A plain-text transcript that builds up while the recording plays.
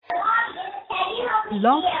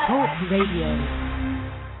Blog Talk Radio.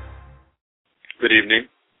 Good evening.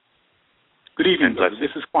 Good evening, brother.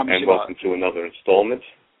 This is Kwame and Shabazz. welcome to another installment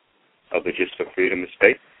of the Gist of Freedom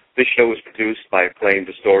Estate. This show is produced by acclaimed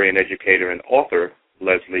historian, educator, and author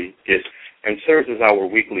Leslie Gist, and serves as our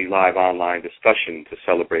weekly live online discussion to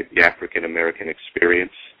celebrate the African American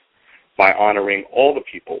experience by honoring all the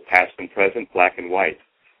people, past and present, black and white,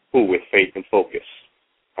 who, with faith and focus,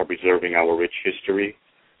 are preserving our rich history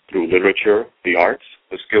through literature, the arts,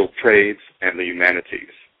 the skilled trades, and the humanities.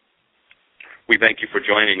 We thank you for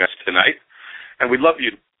joining us tonight, and we'd love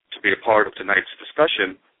you to be a part of tonight's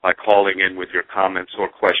discussion by calling in with your comments or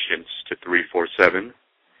questions to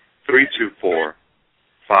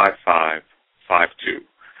 347-324-5552.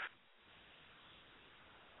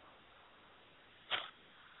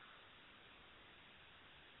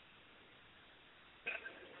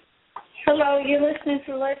 Hello, you're listening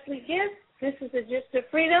to Leslie Gist. This is the Gist of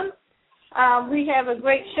Freedom. We have a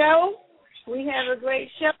great show.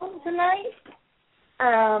 Tonight.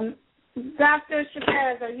 Dr.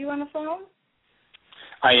 Shabazz, are you on the phone?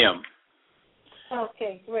 I am.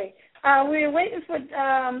 Okay, great. We're waiting for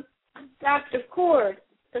Dr. Coard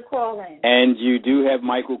to call in. And you do have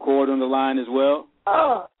Michael Coard on the line as well?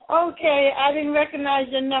 Oh, okay. I didn't recognize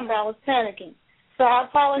your number. I was panicking. So I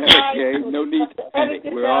apologize. Okay, no need to panic.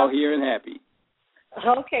 We're all here and happy.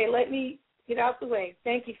 Okay, let me get out the way.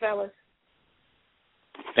 Thank you, fellas.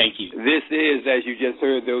 Thank you. This is, as you just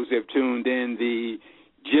heard, those who have tuned in, the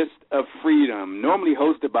Gist of Freedom, normally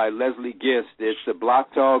hosted by Leslie Gist. It's a blog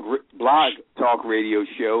talk radio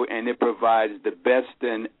show, and it provides the best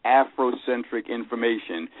in Afrocentric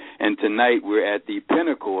information. And tonight we're at the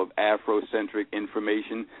pinnacle of Afrocentric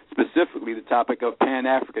information, specifically the topic of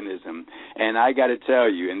Pan-Africanism. And I got to tell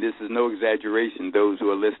you, and this is no exaggeration, those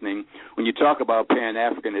who are listening, when you talk about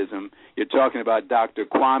Pan-Africanism, you're talking about Dr.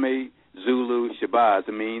 Kwame Zulu Shabazz.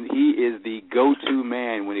 I mean, he is the go-to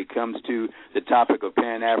man when it comes to the topic of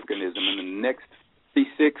Pan-Africanism. In the next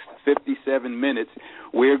 57 minutes,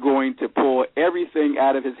 we're going to pull everything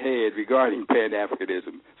out of his head regarding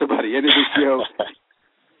Pan-Africanism. So by the end of the show,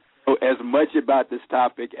 know as much about this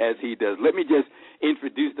topic as he does. Let me just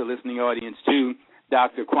introduce the listening audience to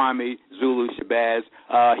Dr. Kwame Zulu Shabazz.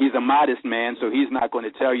 He's a modest man, so he's not going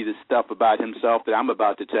to tell you the stuff about himself that I'm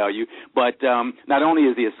about to tell you. But not only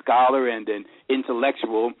is he a scholar and an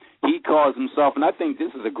intellectual, he calls himself, and I think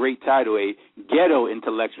this is a great title, a ghetto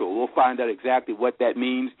intellectual. We'll find out exactly what that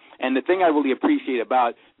means. And the thing I really appreciate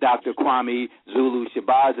about Dr. Kwame Zulu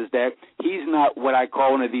Shabazz is that he's not what I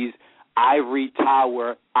call one of these ivory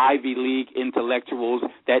tower, Ivy League intellectuals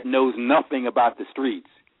that knows nothing about the streets.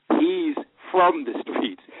 He's from the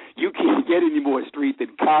streets. You can't get any more street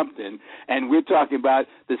than Compton, and we're talking about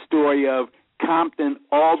the story of Compton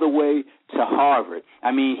all the way to Harvard.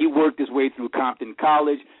 I mean, he worked his way through Compton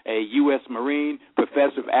College, a U.S. Marine,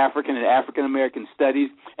 professor of African and African-American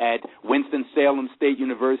studies at Winston-Salem State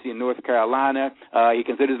University in North Carolina. He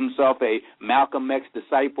considers himself a Malcolm X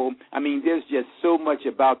disciple. I mean, there's just so much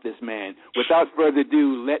about this man. Without further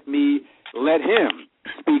ado, let him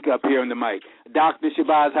speak up here on the mic. Dr.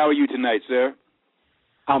 Shabazz, how are you tonight, sir?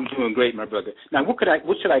 I'm doing great, my brother. Now, what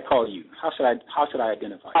should I call you? How should I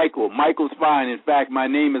identify you? Michael. Michael's fine. In fact, my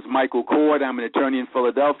name is Michael Coard. I'm an attorney in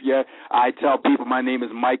Philadelphia. I tell people my name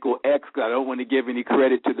is Michael X because I don't want to give any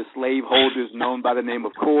credit to the slaveholders known by the name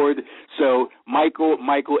of Coard. So Michael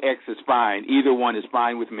X is fine. Either one is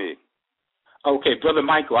fine with me. Okay, Brother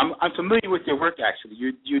Michael, I'm familiar with your work, actually.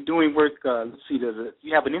 You're doing work, let's see,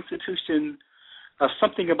 you have an institution of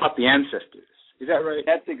something about the ancestors. Is that right?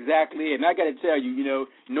 That's exactly it. And I got to tell you,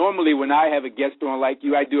 normally when I have a guest on like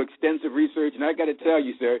you, I do extensive research, and I got to tell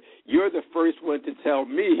you, sir, you're the first one to tell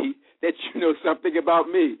me that you know something about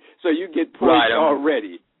me. So you get points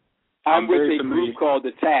already. I'm with a group called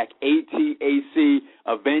ATTAC, ATAC,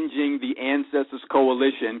 Avenging the Ancestors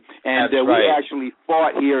Coalition, and we actually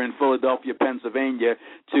fought here in Philadelphia, Pennsylvania,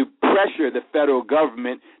 to pressure the federal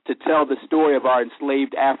government to tell the story of our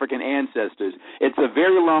enslaved African ancestors. It's a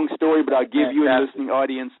very long story, but I'll give you and the listening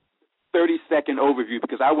audience 30-second overview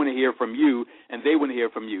because I want to hear from you and they want to hear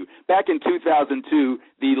from you. Back in 2002,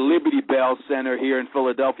 the Liberty Bell Center here in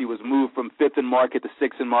Philadelphia was moved from 5th and Market to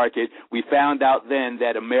 6th and Market. We found out then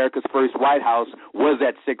that America's first White House was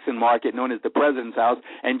at 6th and Market, known as the President's House,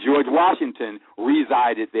 and George Washington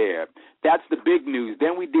resided there. That's the big news.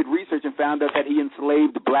 Then we did research and found out that he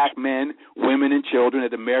enslaved black men, women, and children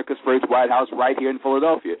at America's first White House right here in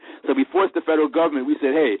Philadelphia. So we forced the federal government. We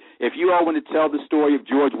said, hey, if you all want to tell the story of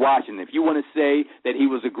George Washington, if you want to say that he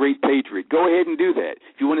was a great patriot, go ahead and do that.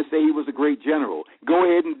 If you want to say he was a great general, go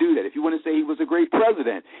ahead and do that. If you want to say he was a great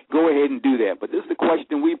president, go ahead and do that. But this is the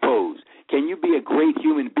question we pose. Can you be a great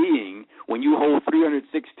human being when you hold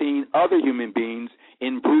 316 other human beings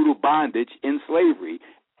in brutal bondage in slavery?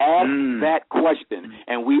 Ask that question.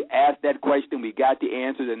 And we asked that question. We got the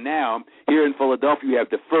answers. And now, here in Philadelphia, we have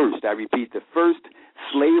the first, I repeat, the first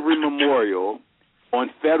slavery memorial on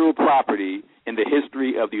federal property in the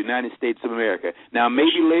history of the United States of America. Now,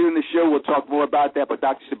 maybe later in the show we'll talk more about that, but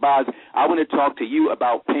Dr. Shabazz, I want to talk to you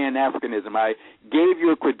about Pan-Africanism. I gave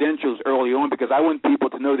your credentials early on because I want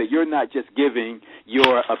people to know that you're not just giving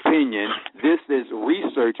your opinion. This is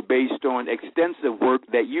research based on extensive work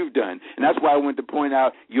that you've done, and that's why I wanted to point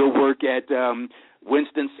out your work at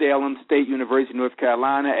Winston-Salem State University, North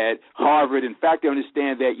Carolina, at Harvard. In fact, I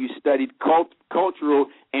understand that you studied cultural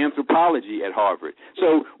anthropology at Harvard.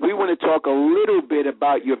 So we want to talk a little bit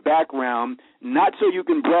about your background, not so you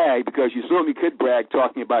can brag, because you certainly could brag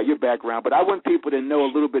talking about your background, but I want people to know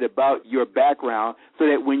a little bit about your background so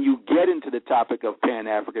that when you get into the topic of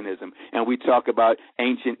Pan-Africanism and we talk about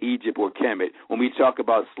ancient Egypt or Kemet, when we talk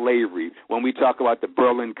about slavery, when we talk about the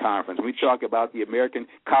Berlin Conference, when we talk about the American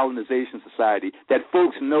Colonization Society, that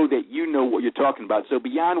folks know that you know what you're talking about. So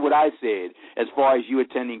beyond what I said, as far as you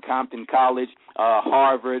attending Compton College,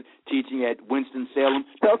 Harvard, teaching at Winston-Salem,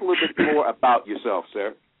 tell us a little bit more about yourself,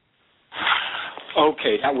 sir.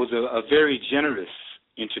 Okay, that was a very generous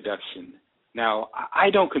introduction. Now, I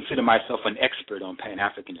don't consider myself an expert on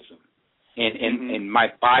Pan-Africanism, and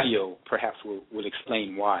my bio perhaps will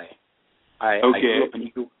explain why. I grew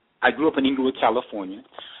up in Inglewood, California,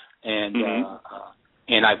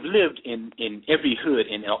 and I've lived in every hood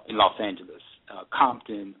in Los Angeles,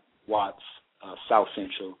 Compton, Watts, South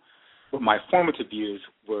Central. But my formative years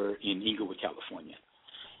were in Inglewood, California.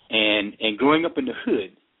 And growing up in the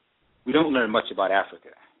hood, we don't learn much about Africa.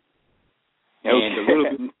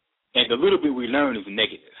 Okay. And the little bit we learn is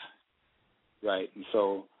negative, right? And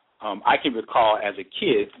so I can recall as a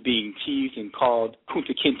kid being teased and called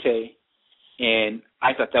Kunta Kinte, and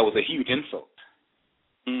I thought that was a huge insult.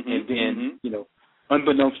 And then,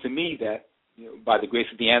 unbeknownst to me that, by the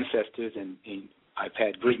grace of the ancestors, and I've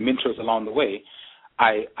had great mentors along the way,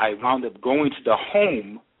 I wound up going to the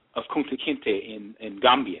home of Kunta Kinte in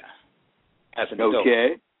Gambia as an adult.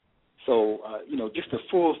 Okay. So, just a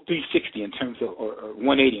full 360 in terms of, or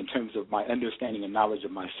 180 in terms of my understanding and knowledge of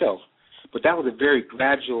myself. But that was a very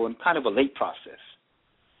gradual and kind of a late process.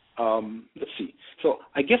 Let's see. So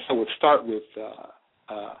I guess I would start with,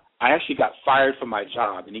 I actually got fired from my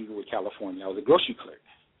job in Inglewood, California. I was a grocery clerk.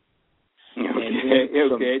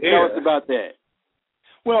 Okay. Tell us about that.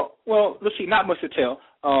 Well, let's see, not much to tell.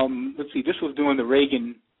 Let's see, this was during the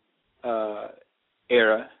Reagan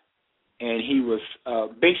era, and he was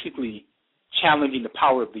basically challenging the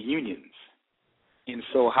power of the unions. And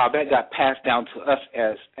so how that got passed down to us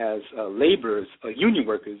as laborers, union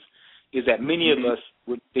workers, is that many of us,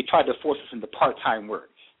 they tried to force us into part-time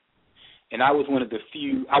work. And I was one of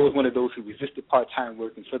those who resisted part-time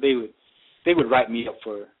work, and so they would write me up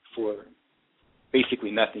for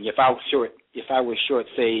basically nothing. If I was short,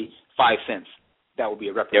 say 5 cents, that would be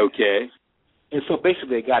a reprimand. Okay. And so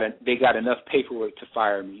basically, they got enough paperwork to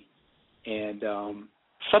fire me, and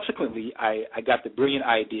subsequently, I got the brilliant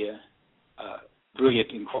idea,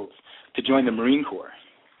 brilliant in quotes, to join the Marine Corps.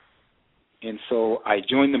 And so I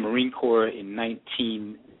joined the Marine Corps in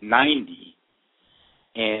 1990,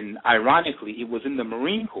 and ironically, it was in the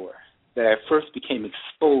Marine Corps that I first became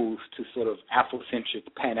exposed to sort of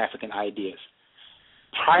Afrocentric Pan-African ideas.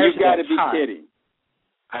 You got to be kidding.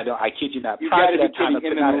 I kid you not. You got to be kidding.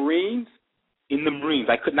 In the Marines? In the Marines.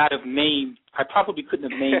 I probably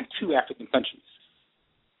couldn't have named 2 African countries.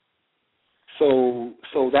 So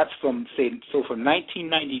that's from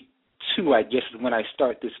 1992, I guess, is when I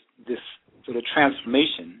start this sort of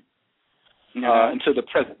transformation until the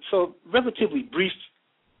present. So relatively brief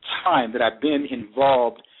time that I've been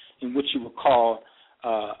involved in what you would call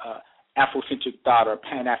Afrocentric thought or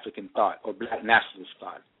Pan-African thought or Black nationalist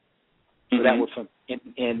thought. So that was from,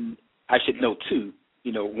 and I should know too,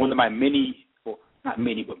 one of my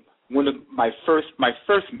one of my first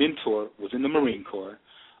mentor was in the Marine Corps,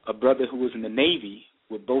 a brother who was in the Navy.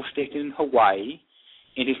 We're both stationed in Hawaii,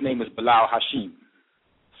 and his name is Bilal Hashim.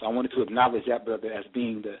 So I wanted to acknowledge that brother as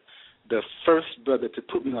being the first brother to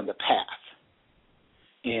put me on the path.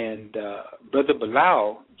 And Brother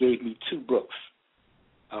Bilal gave me 2 books.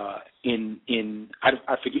 I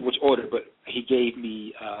forget which order, but he gave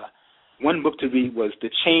me one book to read was The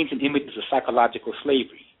Change in Images of Psychological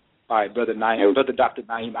Slavery by Brother Dr.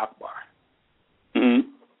 Naim Akbar. And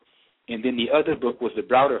then the other book was The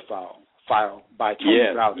Browder File by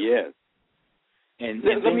Tony Browder. Yes. And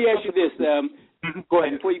let me ask you this. Go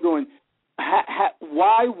ahead. Before you go in,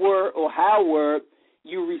 how were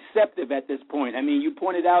you receptive at this point? I mean, you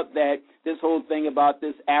pointed out that this whole thing about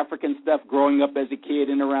this African stuff growing up as a kid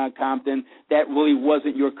and around Compton, that really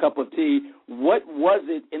wasn't your cup of tea. What was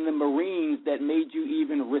it in the Marines that made you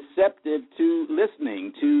even receptive to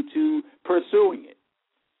listening, to pursuing it?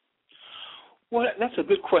 Well, that's a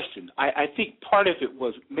good question. I think part of it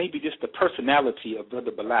was maybe just the personality of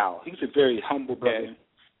Brother Bilal. He's a very humble brother.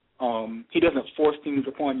 He doesn't force things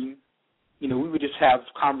upon you. You know, we would just have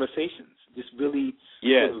conversations, just really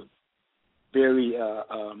sort of very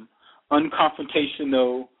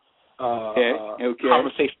unconfrontational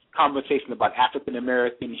conversation about African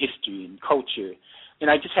American history and culture. And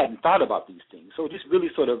I just hadn't thought about these things. So just really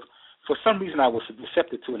sort of, for some reason I was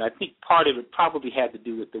receptive to it, and I think part of it probably had to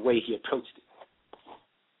do with the way he approached it.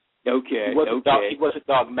 He wasn't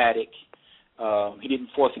dogmatic. He didn't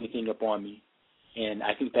force anything upon me, and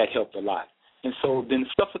I think that helped a lot. And so then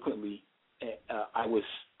subsequently, I was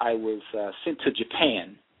sent to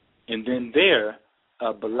Japan, and then there,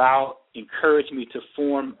 Bilal encouraged me to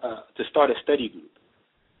start a study group.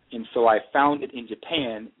 And so I founded in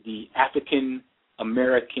Japan the African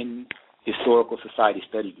American Historical Society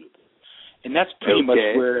Study Group. And that's pretty much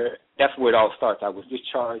where it all starts. I was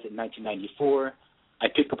discharged in 1994. I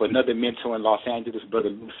picked up another mentor in Los Angeles, Brother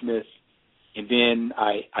Lou Smith, and then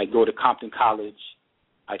I go to Compton College.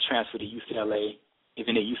 I transfer to UCLA, and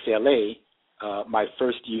then at UCLA, my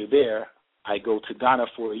first year there, I go to Ghana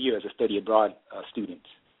for a year as a study abroad student.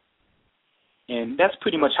 And that's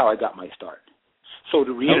pretty much how I got my start. So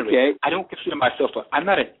to reiterate, I don't consider myself I'm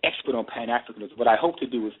not an expert on Pan-Africanism. What I hope to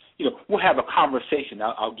do is, we'll have a conversation.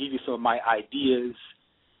 I'll give you some of my ideas,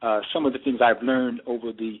 some of the things I've learned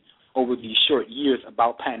over these short years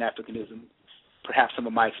about Pan-Africanism, perhaps some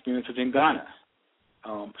of my experiences in Ghana.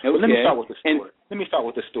 Let me start with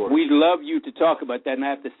the story. We'd love you to talk about that, and I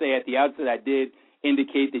have to say at the outset I did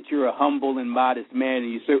indicate that you're a humble and modest man,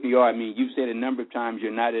 and you certainly are. I mean, you've said a number of times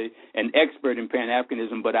you're not an expert in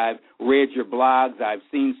Pan-Africanism, but I've read your blogs, I've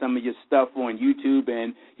seen some of your stuff on YouTube,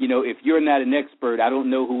 and, if you're not an expert, I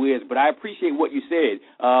don't know who is, but I appreciate what you said.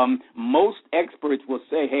 Most experts will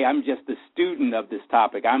say, hey, I'm just a student of this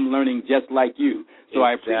topic. I'm learning just like you. So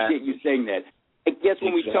I appreciate you saying that. I guess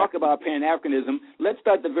when we talk about Pan-Africanism, let's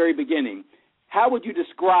start at the very beginning. How would you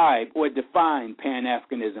describe or define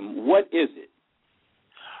Pan-Africanism? What is it?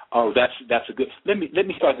 Oh, that's a good. Let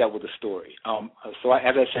me start that with a story. So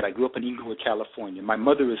as I said, I grew up in Inglewood, California. My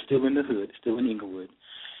mother is still in the hood, still in Inglewood,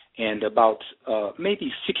 and about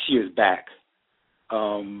maybe 6 years back,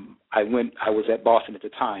 I was at Boston at the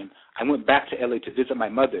time. I went back to LA to visit my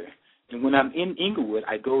mother, and when I'm in Inglewood,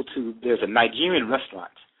 there's a Nigerian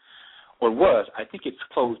restaurant, or was. I think it's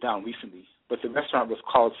closed down recently, but the restaurant was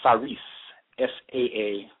called Saris,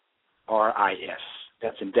 Saaris.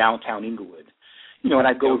 That's in downtown Inglewood. And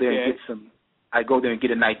I go there and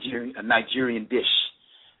get a Nigerian dish,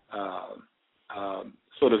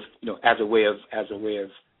 sort of, as a way of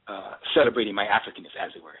celebrating my Africanness,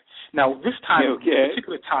 as it were. Now, this time, the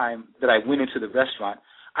particular time that I went into the restaurant,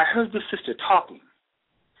 I heard this sister talking,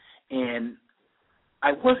 and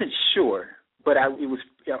I wasn't sure, but I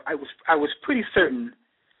was pretty certain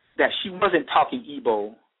that she wasn't talking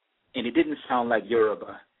Igbo, and it didn't sound like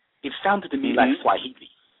Yoruba. It sounded to me like Swahili.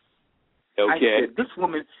 I said, this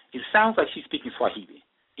woman, it sounds like she's speaking Swahili.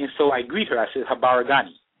 And so I greet her. I said,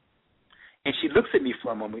 Habaragani. And she looks at me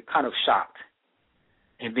for a moment, kind of shocked.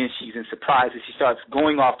 And then she's in surprise, and she starts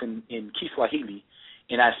going off in Kiswahili.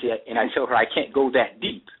 And I tell her I can't go that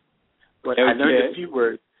deep. But I learned a few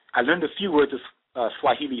words. I learned a few words of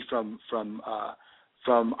Swahili from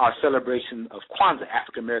our celebration of Kwanzaa.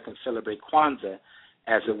 African Americans celebrate Kwanzaa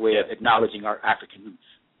as a way of acknowledging our African roots.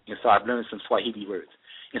 And so I've learned some Swahili words.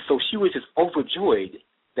 And so she was just overjoyed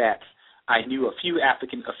that I knew a few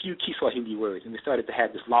Kiswahili words, and we started to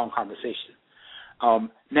have this long conversation.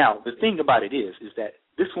 Now, the thing about it is that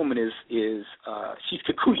this woman she's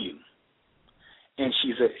Kikuyu, and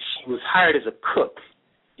she was hired as a cook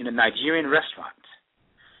in a Nigerian restaurant,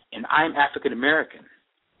 and I'm African American,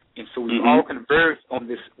 and so we've all converged on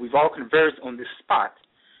this. We've all converged on this spot,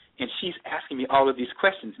 and she's asking me all of these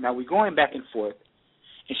questions. Now we're going back and forth,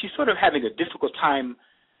 and she's sort of having a difficult time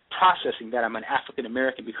processing that I'm an African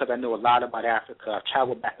American because I know a lot about Africa. I've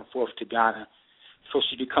traveled back and forth to Ghana. So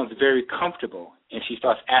she becomes very comfortable, and she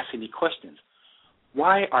starts asking me questions.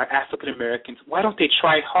 Why are African Americans, why don't they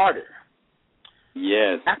try harder?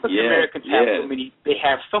 Yes. African Americans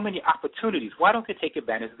have so many opportunities. Why don't they take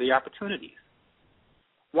advantage of the opportunities?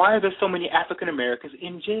 Why are there so many African Americans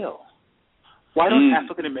in jail? Why don't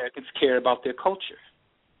African Americans care about their culture?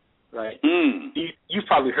 Right? You've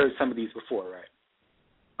probably heard some of these before, right?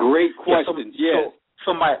 Great questions, yes.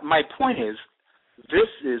 So my point is, this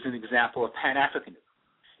is an example of Pan-Africanism.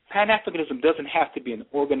 Pan-Africanism doesn't have to be an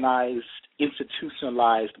organized,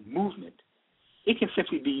 institutionalized movement. It can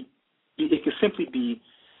simply be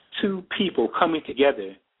two people coming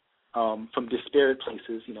together from disparate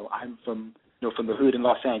places. I'm from the hood in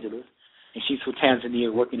Los Angeles, and she's from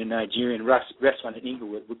Tanzania working in a Nigerian restaurant in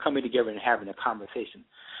Inglewood. We're coming together and having a conversation.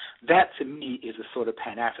 That, to me, is a sort of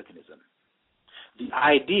Pan-Africanism. The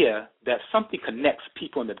idea that something connects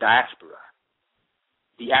people in the diaspora,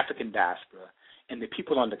 the African diaspora, and the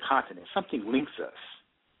people on the continent. Something links us,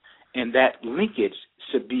 and that linkage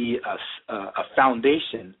should be a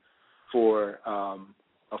foundation for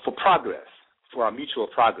progress, for our mutual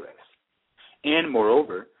progress. And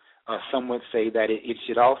moreover, some would say that it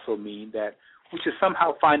should also mean that we should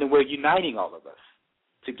somehow find a way of uniting all of us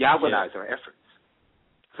to galvanize our efforts.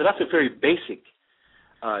 So that's a very basic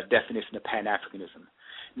definition of Pan-Africanism.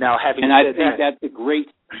 Now, I think that's a great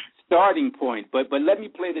starting point. But let me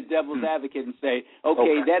play the devil's advocate and say,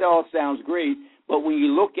 okay, that all sounds great, but when you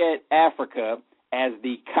look at Africa as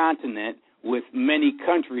the continent with many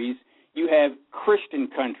countries, you have Christian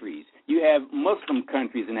countries, you have Muslim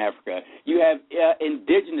countries in Africa, you have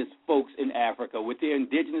indigenous folks in Africa with their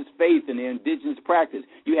indigenous faith and their indigenous practice.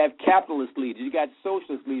 You have capitalist leaders, you got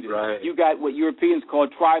socialist leaders, you got what Europeans call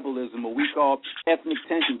tribalism, or we call ethnic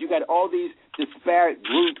tensions. You got all these disparate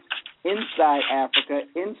groups inside Africa,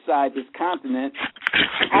 inside this continent.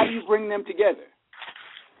 How do you bring them together?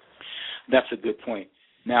 That's a good point.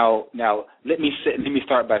 Now, let me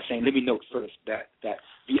start by saying, let me note first that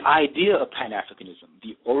the idea of Pan-Africanism,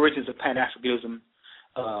 the origins of Pan-Africanism,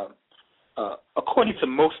 according to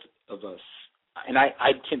most of us, and I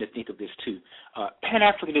tend to think of this too,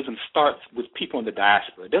 Pan-Africanism starts with people in the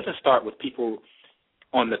diaspora. It doesn't start with people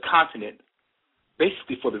on the continent,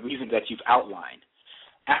 basically for the reasons that you've outlined.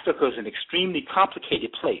 Africa is an extremely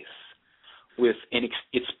complicated place,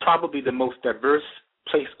 it's probably the most diverse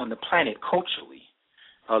place on the planet culturally,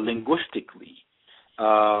 linguistically,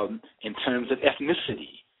 in terms of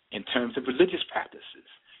ethnicity, in terms of religious practices.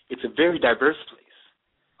 It's a very diverse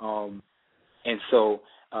place. And so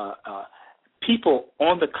people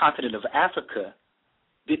on the continent of Africa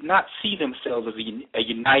did not see themselves as a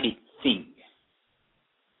united thing.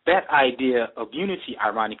 That idea of unity,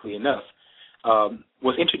 ironically enough,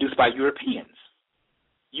 was introduced by Europeans.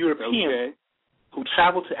 Europeans who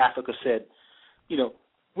traveled to Africa said,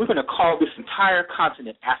 we're going to call this entire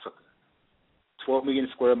continent Africa, 12 million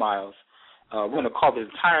square miles. We're going to call the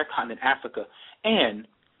entire continent Africa, and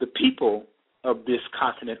the people of this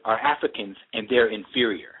continent are Africans, and they're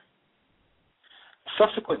inferior.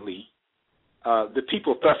 Subsequently, the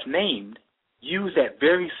people thus named used that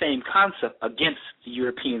very same concept against the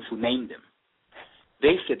Europeans who named them.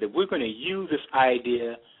 They said that we're going to use this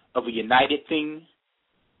idea of a united thing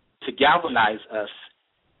to galvanize us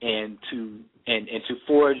and to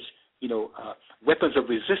forge, weapons of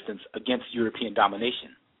resistance against European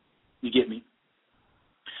domination. You get me?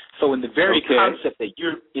 So in the very concept that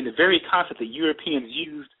Europeans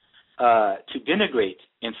used to denigrate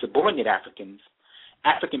and subordinate Africans,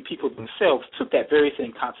 African people themselves took that very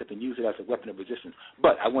same concept and used it as a weapon of resistance.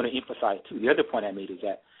 But I want to emphasize too, the other point I made is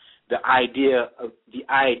that the idea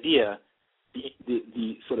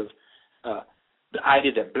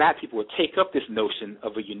that black people would take up this notion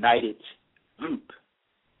of a united group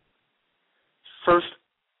first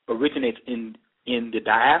originates in the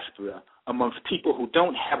diaspora amongst people who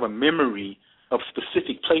don't have a memory of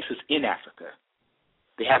specific places in Africa.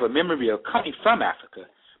 They have a memory of coming from Africa,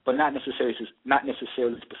 but not necessarily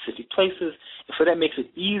specific places. And so that makes it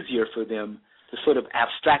easier for them to sort of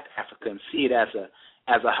abstract Africa and see it as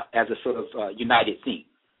a sort of united thing.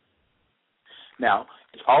 Now,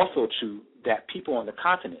 it's also true that people on the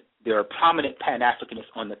continent, there are prominent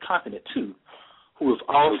Pan-Africanists on the continent too, who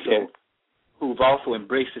have also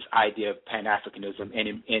embraced this idea of Pan-Africanism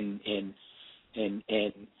and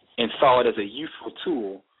saw it as a useful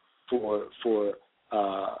tool for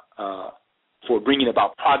bringing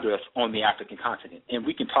about progress on the African continent. And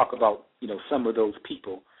we can talk about some of those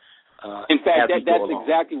people. In fact, that's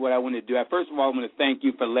exactly what I want to do. First of all, I want to thank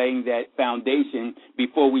you for laying that foundation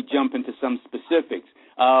before we jump into some specifics.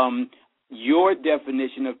 Your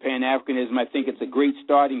definition of Pan-Africanism, I think it's a great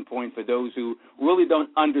starting point for those who really don't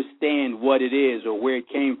understand what it is or where it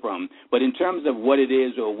came from. But in terms of what it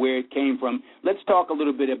is or where it came from, let's talk a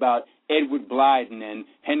little bit about Edward Blyden and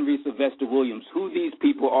Henry Sylvester Williams, who these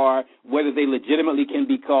people are, whether they legitimately can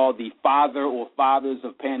be called the father or fathers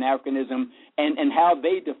of Pan-Africanism, and how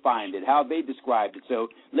they defined it, how they described it. So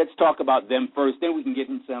let's talk about them first. Then we can get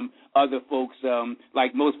into some other folks,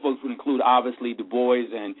 like most folks would include, obviously, Du Bois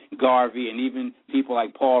and Garvey, and even people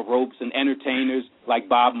like Paul Ropes, and entertainers like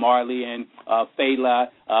Bob Marley and Fela,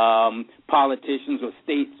 politicians or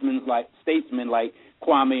statesmen like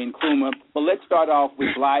Kwame Nkrumah. But let's start off with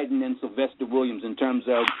Blyden and Sylvester Williams in terms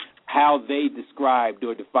of how they described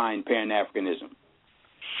or defined Pan-Africanism.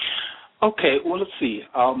 Okay, well, let's see.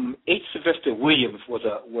 H. Sylvester Williams was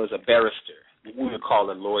a barrister, what we would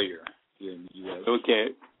call a lawyer here in the U.S.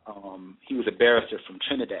 Okay. He was a barrister from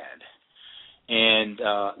Trinidad. And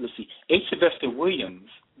let's see, H. Sylvester Williams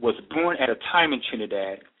was born at a time in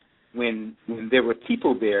Trinidad when there were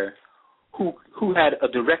people there who had a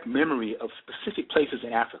direct memory of specific places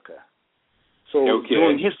in Africa. So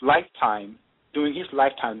during his lifetime, there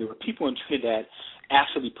were people in Trinidad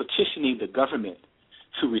actually petitioning the government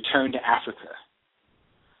to return to Africa.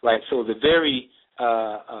 Right. So the very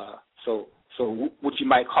so what you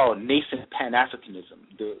might call nascent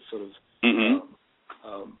Pan-Africanism, the sort of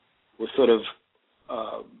was sort of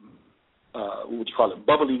what would you call it,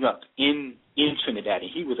 bubbling up in Trinidad,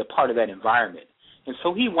 and he was a part of that environment. And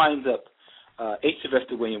so he winds up, H.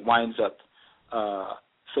 Sylvester Williams winds up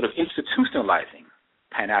sort of institutionalizing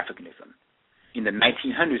Pan-Africanism. In the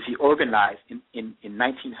 1900s, he organized, in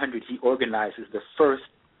 1900, he organizes the first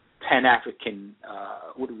Pan-African,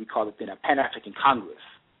 what do we call it then, a Pan-African Congress.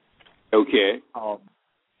 Okay.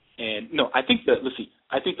 And no, I think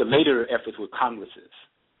the later efforts were congresses.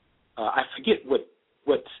 I forget what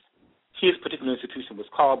his particular institution was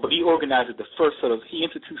called, but he organized he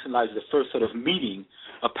institutionalized the first sort of meeting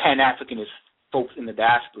of Pan-Africanist folks in the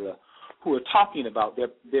diaspora who are talking about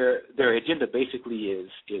their agenda basically is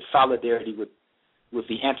solidarity with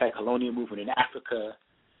the anti-colonial movement in Africa.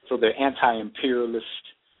 So they're anti-imperialist,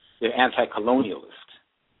 they're anti-colonialist.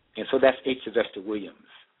 And so that's H. Sylvester Williams.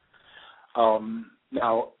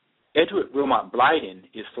 Now, Edward Wilmot Blyden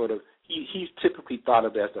is sort of, he's typically thought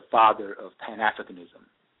of as the father of Pan-Africanism.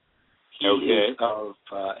 He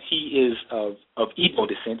is of Igbo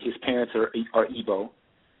descent. His parents are Igbo.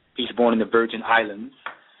 He's born in the Virgin Islands.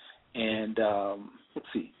 And let's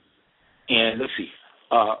see.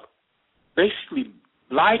 Basically,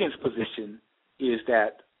 Blyden's position is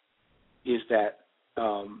that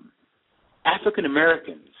African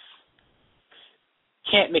Americans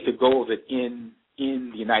can't make a go of it in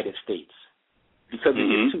the United States because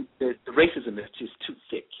the racism is just too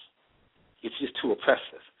thick. It's just too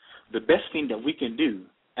oppressive. The best thing that we can do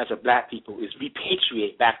as a black people is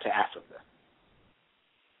repatriate back to Africa.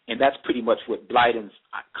 And that's pretty much what Blyden's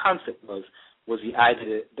concept was the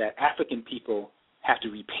idea that African people have to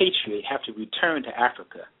repatriate, have to return to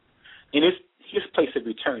Africa. And his place of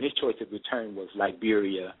return, his choice of return was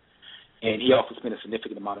Liberia, and he also spent a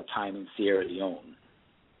significant amount of time in Sierra Leone.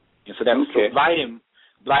 And so that was so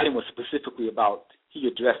Blyden was specifically about, he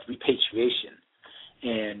addressed repatriation,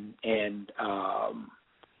 and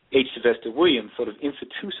H. Sylvester Williams sort of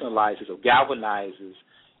institutionalizes or galvanizes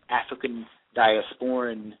African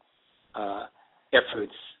diasporan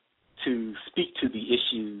efforts to speak to the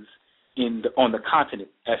issues on the continent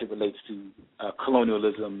as it relates to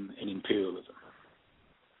colonialism and imperialism.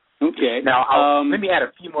 Okay. Now, let me add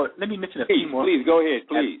a few more. Let me mention a few more. Please, go ahead,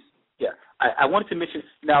 please. I wanted to mention,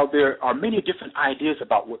 now there are many different ideas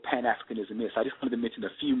about what Pan-Africanism is. I just wanted to mention a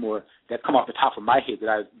few more that come off the top of my head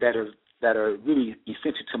that are really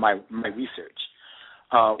essential to my research.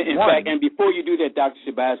 In fact, and before you do that, Dr.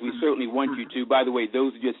 Shabazz, we certainly want you to, by the way,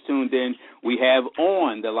 those who just tuned in, we have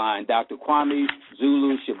on the line Dr. Kwame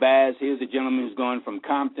Zulu Shabazz. Here's a gentleman who's gone from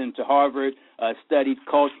Compton to Harvard, studied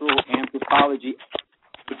cultural anthropology,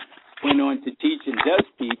 went on to teach and does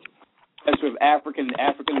teach Professor of African and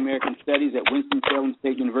African American Studies at Winston-Salem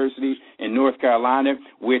State University in North Carolina.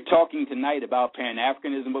 We're talking tonight about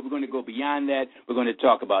Pan-Africanism, but we're going to go beyond that. We're going to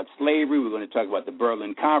talk about slavery. We're going to talk about the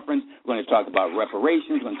Berlin Conference. We're going to talk about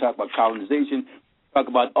reparations. We're going to talk about colonization. Talk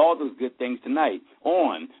about all those good things tonight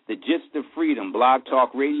on the Gist of Freedom blog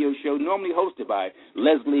talk radio show, normally hosted by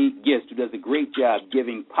Leslie Gist, who does a great job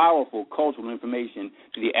giving powerful cultural information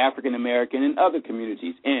to the African American and other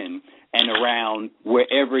communities in and around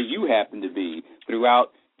wherever you happen to be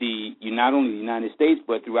throughout not only the United States,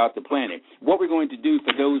 but throughout the planet. What we're going to do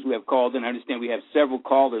for those who have called in, I understand we have several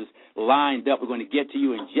callers lined up. We're going to get to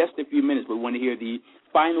you in just a few minutes, but we want to hear the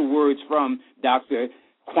final words from Dr.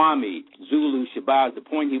 Kwame Zulu Shabazz, the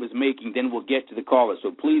point he was making, then we'll get to the caller.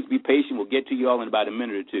 So please be patient. We'll get to you all in about a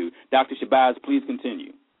minute or two. Dr. Shabazz, please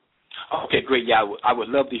continue. Okay, great. Yeah, I would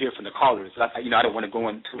love to hear from the callers. I don't want to go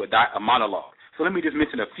into a monologue. So let me just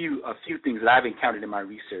mention a few things that I've encountered in my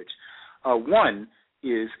research. One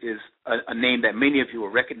is a name that many of you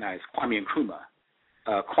will recognize, Kwame Nkrumah.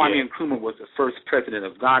 Kwame Nkrumah was the first president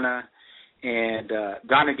of Ghana, and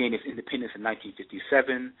Ghana gained its independence in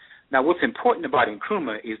 1957. Now, what's important about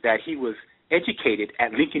Nkrumah is that he was educated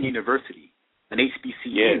at Lincoln University, an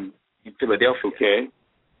HBCU in Philadelphia. Okay.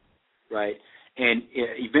 Right? And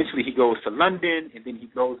eventually he goes to London, and then he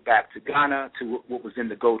goes back to Ghana, to what was in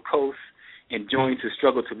the Gold Coast, and joins the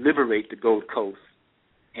struggle to liberate the Gold Coast.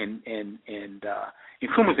 And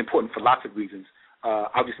Nkrumah is important for lots of reasons.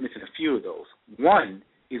 I'll just mention a few of those. One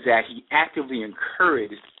is that he actively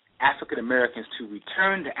encouraged African Americans to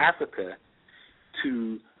return to Africa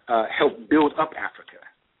to help build up Africa.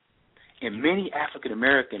 And many African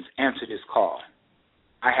Americans answered this call.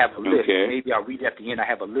 I have a list. Okay. Maybe I'll read it at the end. I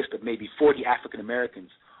have a list of maybe 40 African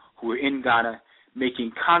Americans who are in Ghana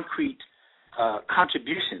making concrete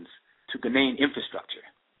contributions to Ghanaian infrastructure.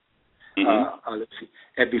 Mm-hmm. Let's see.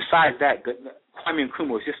 And besides that, Kwame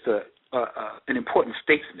Nkrumah was just an important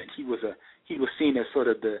statesman. He was seen as sort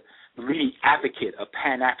of the leading advocate of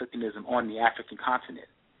Pan-Africanism on the African continent,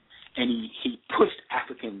 and he pushed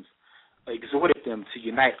Africans, exhorted them to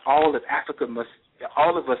unite. All of us,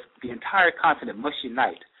 the entire continent must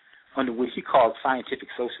unite under what he called scientific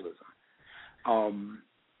socialism.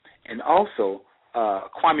 And also,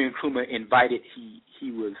 Kwame Nkrumah invited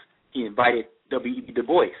W.E.B.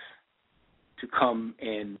 DuBois to come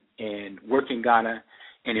and work in Ghana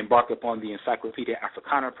and embark upon the Encyclopedia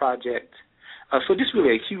Africana project. So this is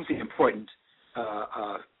really a hugely important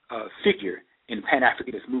figure in the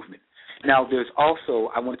Pan-Africanist movement. Now, there's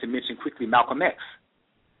also, I wanted to mention quickly, Malcolm X.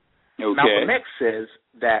 Okay. Malcolm X says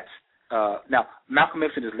that, now, Malcolm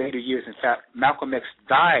X in his later years, in fact, Malcolm X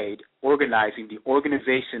died organizing the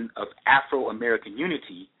Organization of Afro-American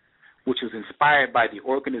Unity, which was inspired by the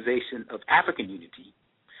Organization of African Unity.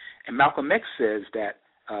 And Malcolm X says that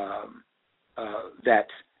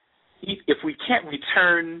if we can't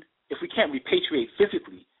repatriate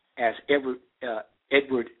physically, as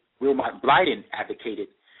Edward Wilmot Blyden advocated,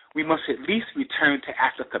 we must at least return to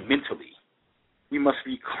Africa mentally. We must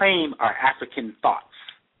reclaim our African thoughts,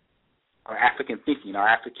 our African thinking, our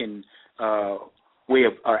African an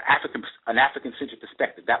African-centered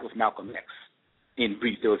perspective. That was Malcolm X. In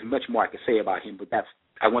brief, there was much more I could say about him, but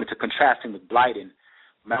I wanted to contrast him with Blyden.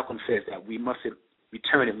 Malcolm says that we must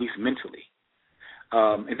return at least mentally.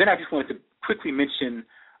 And then I just wanted to quickly mention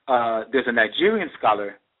there's a Nigerian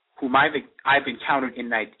scholar whom I've encountered in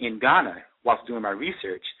Ghana whilst doing my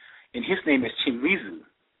research, and his name is Chimwizu.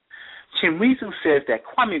 Chimwizu says that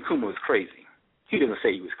Kwame Nkrumah was crazy. He doesn't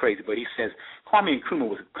say he was crazy, but he says Kwame Nkrumah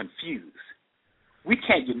was confused. We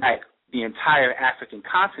can't unite the entire African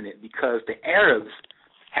continent because the Arabs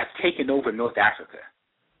have taken over North Africa.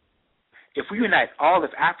 If we unite all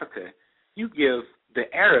of Africa, you give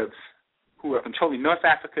the Arabs who are controlling North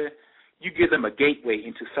Africa, you give them a gateway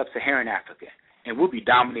into sub-Saharan Africa, and we'll be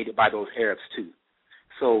dominated by those Arabs too.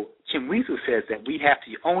 So Chimwizu says that we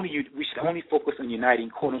should only focus on uniting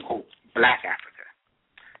quote-unquote black Africa.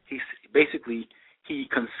 He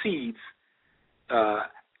concedes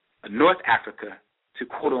North Africa to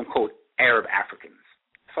quote-unquote Arab Africans.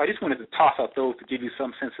 So I just wanted to toss out those to give you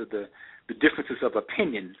some sense of the differences of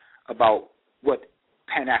opinion about what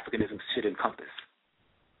Pan-Africanism should encompass.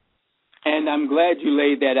 And I'm glad you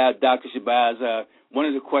laid that out, Dr. Shabazz. One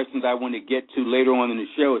of the questions I want to get to later on in the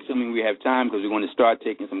show, assuming we have time because we're going to start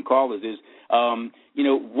taking some callers, is,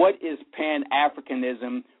 what is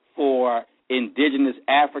Pan-Africanism for indigenous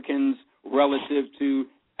Africans relative to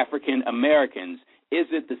African Americans? Is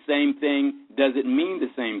it the same thing? Does it mean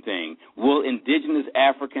the same thing? Will indigenous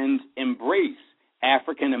Africans embrace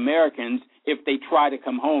African Americans if they try to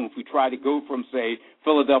come home, if we try to go from, say,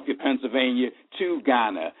 Philadelphia, Pennsylvania to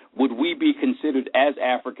Ghana? Would we be considered as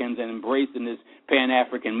Africans and embraced in this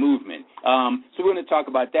Pan-African movement? So we're going to talk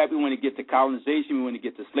about that. We want to get to colonization. We want to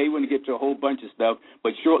get to slavery. We want to get to a whole bunch of stuff.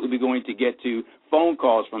 But shortly we're going to get to phone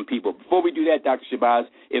calls from people. Before we do that, Dr. Shabazz,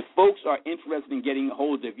 if folks are interested in getting a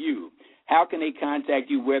hold of you, how can they contact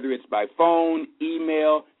you, whether it's by phone,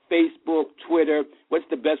 email, Facebook, Twitter? What's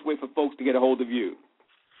the best way for folks to get a hold of you?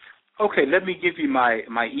 Okay, let me give you my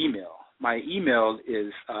email. My email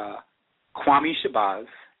is Kwame Shabazz,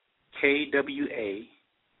 KWAMESHABAZZ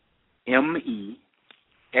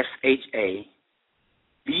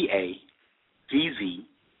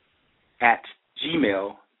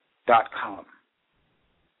 @gmail.com.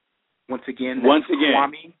 Once again,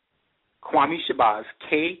 Kwame Shabazz,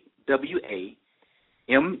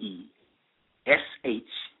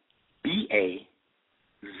 KWAMESHABAZZ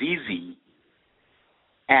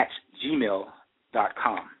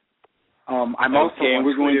zz@gmail.com. I'm also okay, and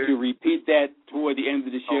we're Twitter. going to repeat that toward the end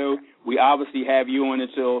of the show. Okay. We obviously have you on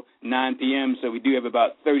until 9 p.m., so we do have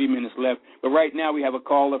about 30 minutes left. But right now we have a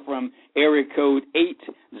caller from area code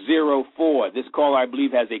 804. This caller, I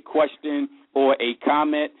believe, has a question or a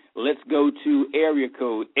comment. Let's go to area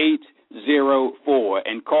code 804.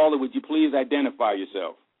 And caller, would you please identify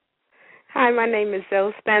yourself? Hi, my name is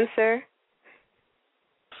Zoe Spencer.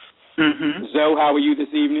 Zoe, how are you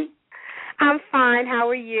this evening? I'm fine. How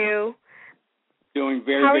are you? Doing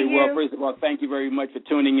very, very well. First of all, thank you very much for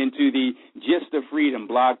tuning into the Gist of Freedom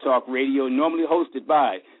Blog Talk Radio, normally hosted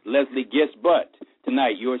by Leslie Gist, but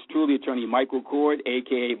tonight yours truly, Attorney Michael Coard,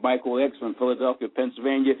 a.k.a. Michael X from Philadelphia,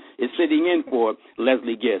 Pennsylvania, is sitting in for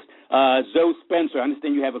Leslie Gist. Zoe Spencer, I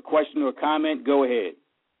understand you have a question or a comment. Go ahead.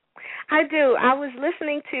 I do. I was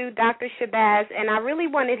listening to Dr. Shabazz, and I really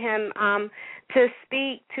wanted him to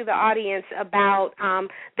speak to the audience about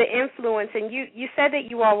the influence. And you said that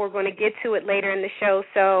you all were going to get to it later in the show,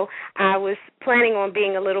 so I was planning on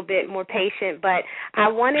being a little bit more patient. But I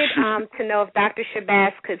wanted to know if Dr.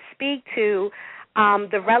 Shabazz could speak to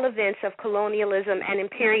the relevance of colonialism and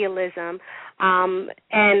imperialism,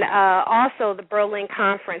 and also the Berlin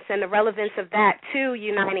Conference and the relevance of that to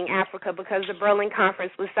uniting Africa, because the Berlin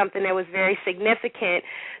Conference was something that was very significant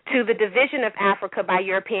to the division of Africa by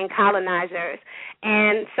European colonizers.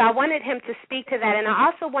 And so I wanted him to speak to that, and I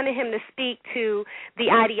also wanted him to speak to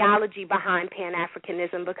the ideology behind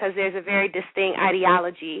Pan-Africanism, because there's a very distinct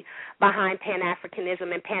ideology behind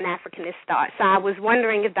Pan-Africanism and Pan-Africanist thought. So I was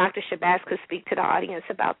wondering if Dr. Shabazz could speak to the audience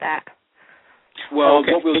about that. Well,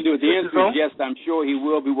 what we'll do, the answer is yes, I'm sure he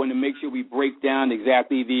will. We want to make sure we break down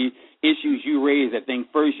exactly the issues you raised. I think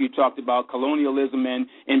first you talked about colonialism and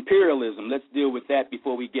imperialism. Let's deal with that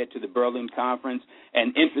before we get to the Berlin Conference,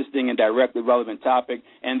 an interesting and directly relevant topic,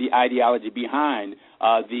 and the ideology behind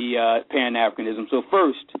the Pan-Africanism. So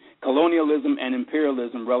first, colonialism and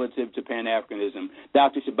imperialism relative to Pan-Africanism.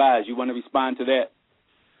 Dr. Shabazz, you want to respond to that?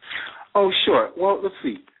 Oh, sure. Well, let's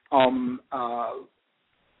see.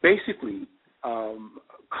 Basically,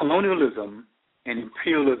 colonialism and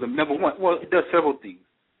imperialism, number one, well, it does several things.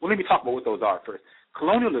 Well, let me talk about what those are first.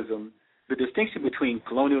 Colonialism, the distinction between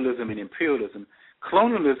colonialism and imperialism,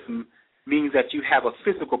 colonialism means that you have a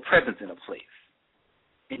physical presence in a place,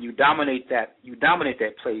 and you dominate that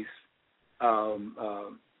place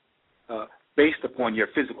based upon your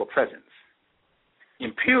physical presence.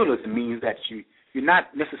 Imperialism means that you're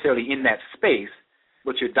not necessarily in that space,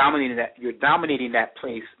 but you're dominating that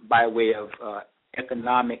place by way of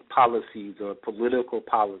economic policies or political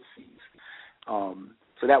policies.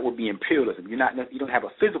 So that would be imperialism. You don't have a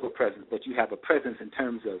physical presence, but you have a presence in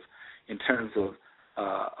terms of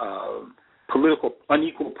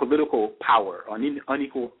unequal political power or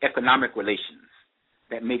unequal economic relations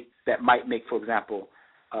that might make, for example,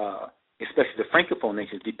 especially the Francophone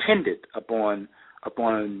nations, dependent upon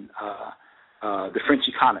the French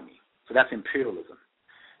economy. So that's imperialism.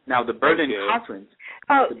 Now, the Berlin Conference.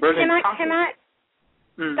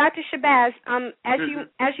 Dr. Shabazz, as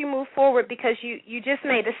you move forward, because you just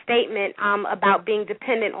made a statement about being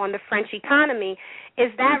dependent on the French economy,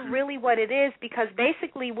 is that really what it is? Because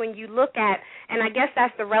basically, when you look at, and I guess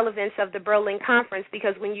that's the relevance of the Berlin Conference,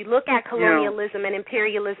 because when you look at colonialism and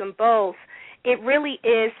imperialism both, it really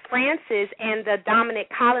is France's and the dominant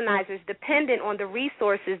colonizers dependent on the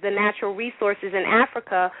resources, the natural resources in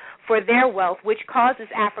Africa for their wealth, which causes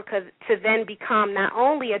Africa to then become not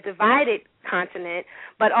only a divided continent,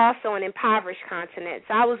 but also an impoverished continent.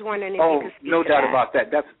 So I was wondering if you could speak to that. No doubt about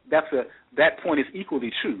that. That point is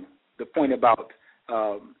equally true. The point about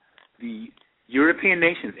the European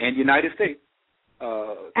nations and the United States,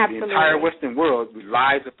 the entire Western world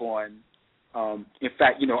relies upon. In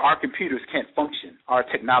fact, our computers can't function. Our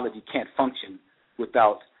technology can't function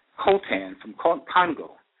without coltan from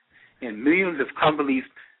Congo, and millions of Congolese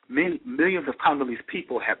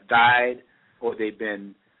people have died, or they've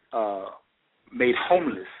been made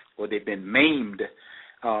homeless, or they've been maimed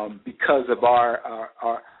because of our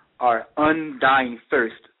undying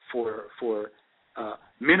thirst for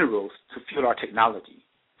minerals to fuel our technology.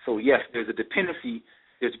 So yes, there's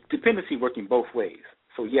dependency working both ways.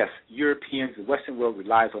 So yes, Europeans, the Western world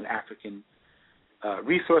relies on African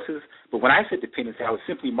resources. But when I said dependency, I was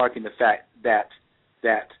simply marking the fact that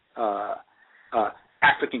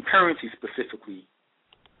African currencies specifically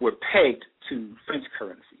were pegged to French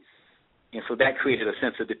currencies, and so that created a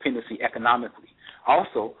sense of dependency economically.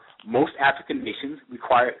 Also, most African nations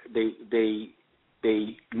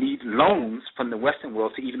they need loans from the Western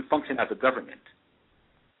world to even function as a government,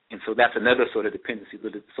 And so that's another sort of dependency.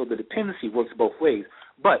 So the dependency works both ways.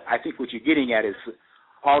 But I think what you're getting at is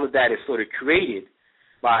all of that is sort of created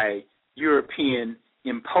by European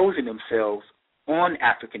imposing themselves on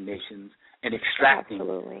African nations and extracting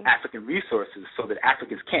African resources so that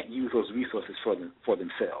Africans can't use those resources for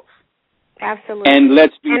themselves. Absolutely. And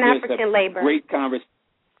let's do and this. African labor. Great conversation.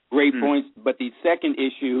 Great points. But the second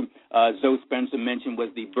issue Zoe Spencer mentioned was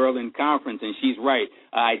the Berlin Conference, and she's right.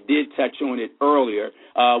 I did touch on it earlier.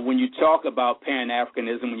 When you talk about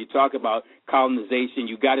Pan-Africanism, when you talk about colonization,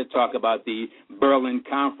 you got to talk about the Berlin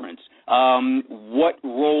Conference. What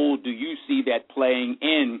role do you see that playing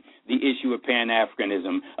in the issue of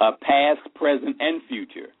Pan-Africanism, past, present, and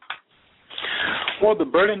future? Well, the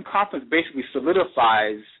Berlin Conference basically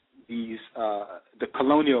solidifies the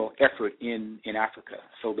colonial effort in Africa.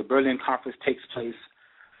 So the Berlin Conference takes place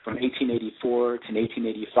from 1884 to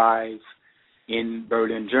 1885 in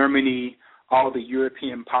Berlin, Germany. All the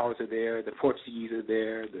European powers are there. The Portuguese are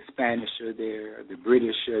there. The Spanish are there. The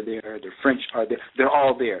British are there. The French are there. They're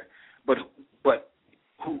all there. But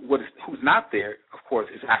who's not there, of course,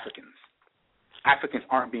 is Africans. Africans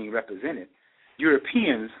aren't being represented.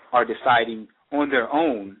 Europeans are deciding on their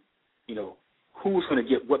own, who's going to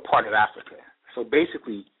get what part of Africa. So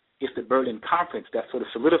basically, it's the Berlin Conference that sort of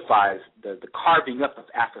solidifies the carving up of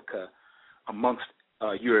Africa amongst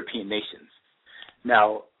European nations.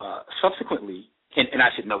 Now, subsequently, and I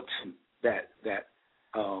should note too that there's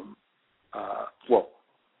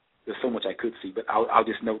so much I could see, but I'll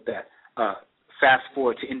just note that fast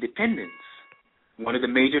forward to independence, one of the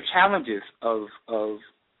major challenges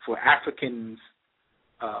for African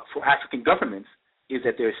governments is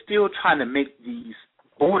that they're still trying to make these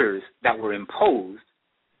borders that were imposed,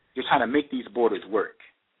 they're trying to make these borders work.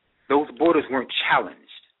 Those borders weren't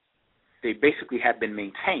challenged. They basically have been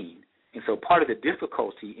maintained. And so part of the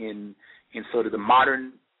difficulty in sort of the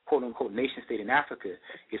modern, quote-unquote, nation-state in Africa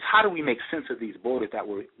is how do we make sense of these borders that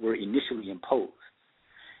were initially imposed?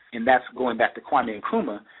 And that's going back to Kwame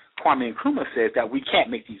Nkrumah. Kwame Nkrumah says that we can't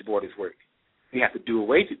make these borders work. We have to do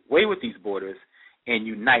away with these borders and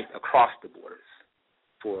unite across the borders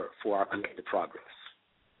for our collective progress.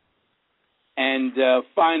 And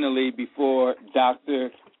finally, before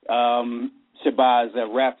Dr. Shabazz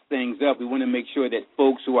wraps things up, we want to make sure that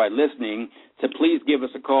folks who are listening to please give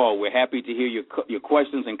us a call. We're happy to hear your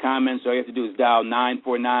questions and comments. All you have to do is dial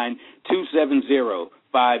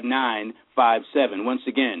 949-270-5957. Once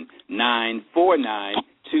again,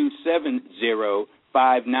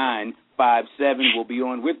 949-270-5957. We'll be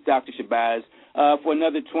on with Dr. Shabazz for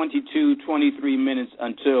another 23 minutes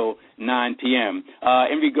until 9 p.m.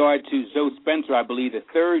 In regard to Zoe Spencer, I believe the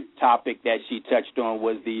third topic that she touched on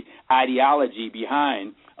was the ideology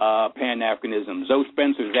behind Pan-Africanism. Zoe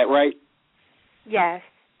Spencer, is that right? Yes.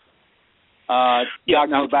 Dr.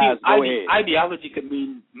 Shabazz, go ahead. Ideology could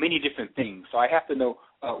mean many different things, so I have to know,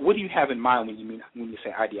 what do you have in mind when you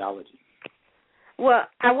say ideology? Well,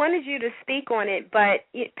 I wanted you to speak on it, but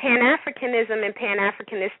Pan-Africanism and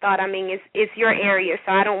Pan-Africanist thought, it's your area,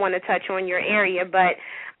 so I don't want to touch on your area. But,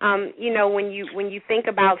 when you think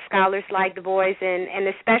about scholars like Du Bois and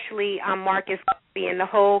especially Marcus Garvey and the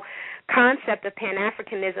whole concept of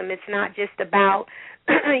Pan-Africanism, it's not just about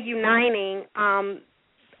uniting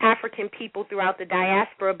African people throughout the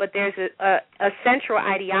diaspora, but there's a central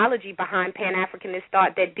ideology behind Pan-Africanist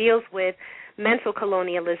thought that deals with mental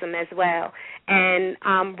colonialism as well, and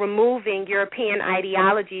removing European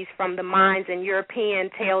ideologies from the minds and European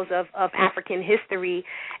tales of African history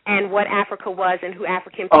and what Africa was and who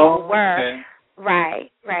African people were. Okay.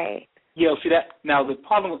 Right. Yeah, see that now the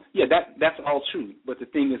problem. Yeah, that's all true. But the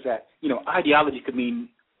thing is that ideology could mean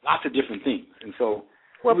lots of different things, and so.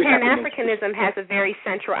 Well, Pan-Africanism has a very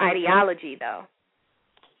central ideology, though.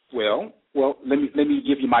 Well, let me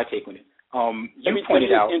give you my take on it. Let me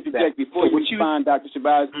interject before you respond, Dr.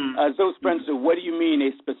 Shabazz. Zoe Spencer, what do you mean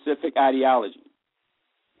a specific ideology?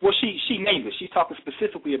 Well, she named it. She's talking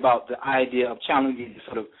specifically about the idea of challenging the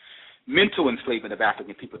sort of mental enslavement of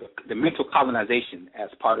African people, the mental colonization as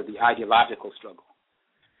part of the ideological struggle.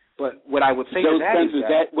 But what I would say to that Spencer, is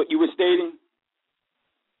that what you were stating?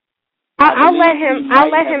 I'll let him.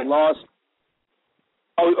 Lost.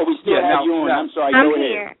 We still have you on. I'm sorry. I'm go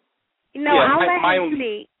here. ahead. No, I'll let him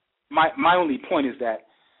speak. My only point is that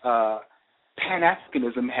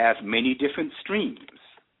Pan-Africanism has many different streams.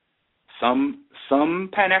 Some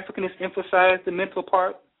Pan-Africanists emphasize the mental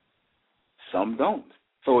part, some don't.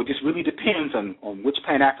 So it just really depends on which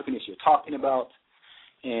Pan-Africanist you're talking about,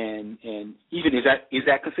 and even is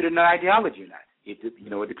that considered an ideology or not? It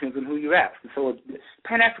depends on who you ask. And so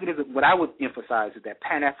Pan-Africanism, what I would emphasize is that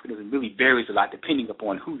Pan-Africanism really varies a lot depending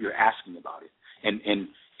upon who you're asking about it, and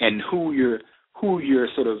and who you're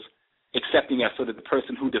sort of accepting as sort of the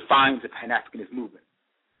person who defines the Pan-Africanist movement.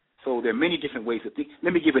 So there are many different ways of thinking.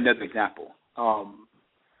 Let me give another example.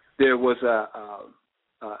 There was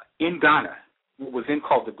in Ghana what was then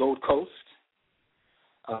called the Gold Coast.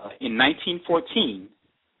 In 1914,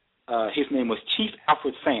 his name was Chief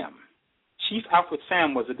Alfred Sam. Chief Alfred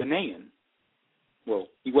Sam was a Ghanaian. Well,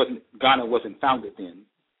 Ghana wasn't founded then,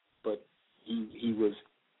 but he was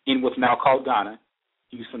in what's now called Ghana.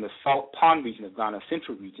 He was from the Salt Pond region of Ghana,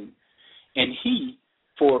 central region, and he,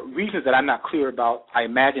 for reasons that I'm not clear about, I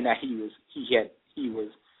imagine that he was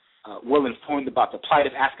well informed about the plight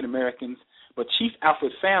of African Americans. But Chief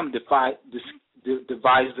Alfred Sam devised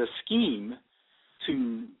a scheme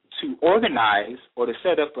to organize or to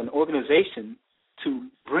set up an organization to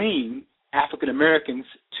bring African Americans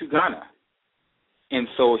to Ghana. And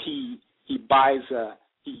so he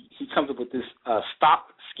comes up with this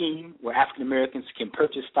stock scheme where African Americans can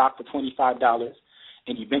purchase stock for $25,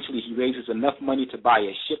 and eventually he raises enough money to buy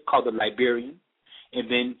a ship called the Liberian, and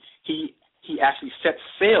then he actually sets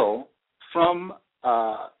sail from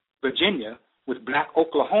Virginia with black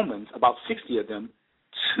Oklahomans, about 60 of them,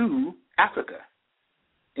 to Africa.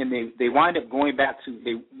 And they wind up going back to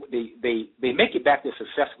they make it back there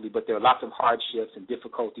successfully, but there are lots of hardships and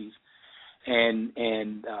difficulties. And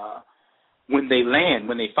when they land,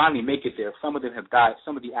 when they finally make it there, some of them have died.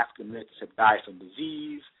 Some of the African Americans have died from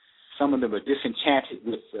disease. Some of them are disenchanted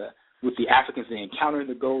with the Africans they encounter in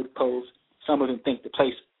the Gold Coast. Some of them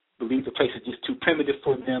believe the place is just too primitive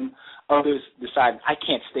for them. Others decide, I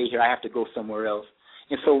can't stay here. I have to go somewhere else.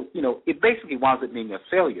 And so, it basically winds up being a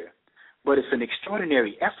failure. But it's an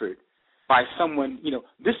extraordinary effort by someone,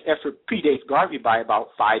 this effort predates Garvey by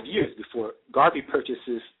about 5 years before Garvey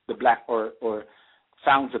purchases the black or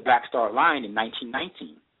founds the Black Star Line in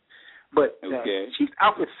 1919. But Chief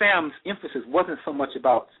Alfred Sam's emphasis wasn't so much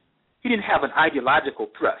about, he didn't have an ideological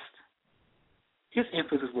thrust. His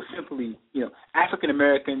emphasis was simply, African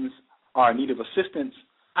Americans are in need of assistance.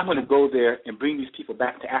 I'm going to go there and bring these people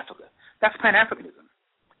back to Africa. That's Pan-Africanism.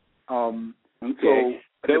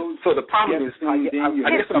 So the problem is, I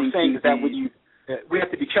guess what I'm saying is that we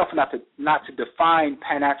have to be careful not to define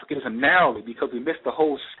Pan-Africanism narrowly, because we miss the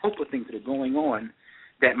whole scope of things that are going on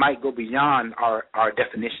that might go beyond our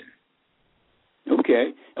definition.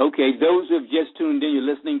 Okay. Those who have just tuned in,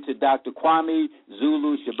 you're listening to Dr. Kwame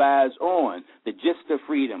Zulu Shabazz on the Gist of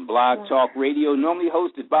Freedom Blog Talk Radio, normally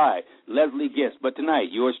hosted by Leslie Gist. But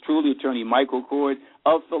tonight, yours truly, Attorney Michael Coard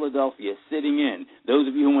of Philadelphia, sitting in. Those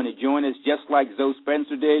of you who want to join us, just like Zoe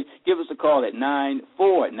Spencer did, give us a call at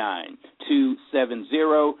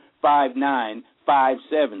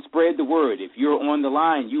 949-270-5957. Spread the word. If you're on the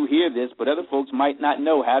line, you hear this, but other folks might not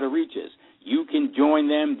know how to reach us. You can join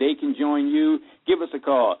them. They can join you. Give us a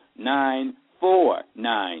call,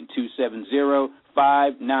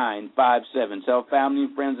 949-270-5957. Tell family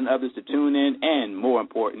and friends and others to tune in, and more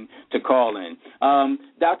important, to call in.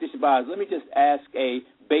 Dr. Shabazz, let me just ask a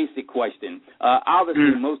basic question.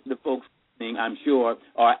 Obviously, most of the folks listening, I'm sure,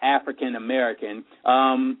 are African American.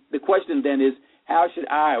 The question then is, how should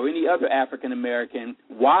I or any other African American,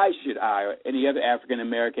 why should I or any other African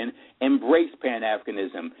American embrace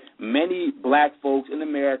Pan-Africanism? Many black folks in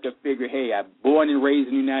America figure, hey, I'm born and raised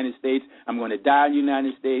in the United States. I'm going to die in the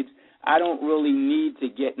United States. I don't really need to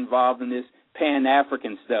get involved in this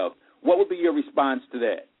Pan-African stuff. What would be your response to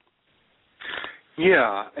that?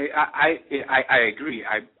 Yeah, I agree.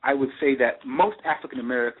 I would say that most African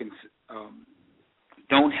Americans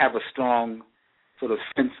don't have a strong sort of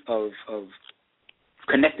sense of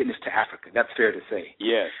connectedness to Africa. That's fair to say.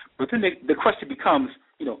 Yes. But then the question becomes,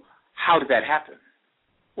 how did that happen?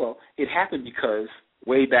 Well, it happened because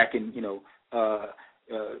way back in,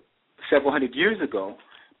 several hundred years ago,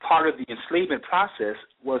 part of the enslavement process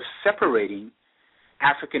was separating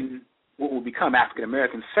what will become African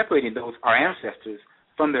Americans, separating our ancestors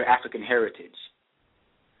from their African heritage.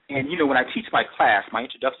 And when I teach my class, my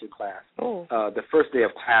introduction class, the first day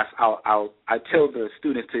of class, I tell the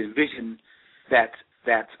students to envision that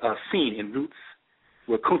scene in Roots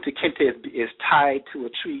where Kunta Kinte is tied to a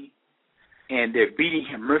tree, and they're beating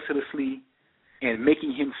him mercilessly and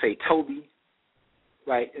making him say Toby,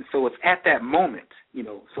 right? And so it's at that moment,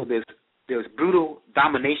 so there's brutal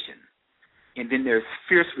domination, and then there's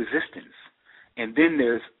fierce resistance, and then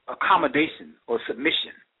there's accommodation or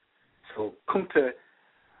submission. So Kunta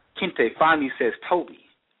Kinte finally says Toby,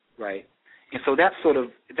 right? And so that's sort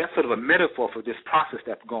of a metaphor for this process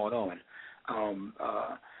that's going on.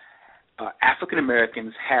 African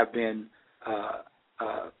Americans have been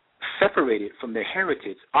separated from their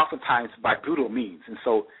heritage, oftentimes by brutal means, and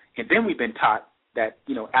then we've been taught that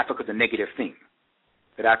Africa's a negative thing,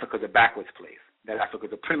 that Africa is a backwards place, that Africa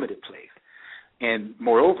is a primitive place. And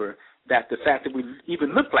moreover, that the fact that we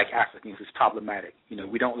even look like Africans is problematic.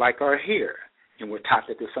 We don't like our hair, and we're taught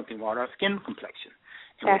that there's something wrong with our skin complexion.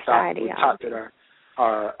 And we're taught that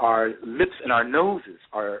our lips and our noses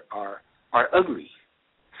are ugly.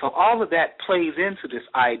 So all of that plays into this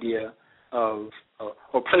idea of,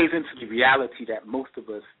 or plays into the reality that most of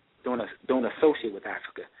us don't associate with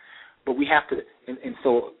Africa. But we have to, and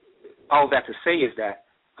so all that to say is that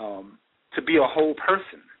to be a whole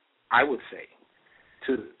person, I would say,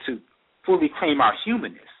 to fully claim our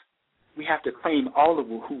humanness, we have to claim all of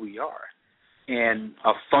who we are. And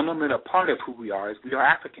a fundamental part of who we are is we are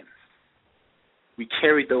Africans. We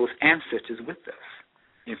carry those ancestors with us.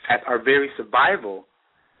 In fact, our very survival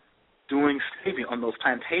during slavery on those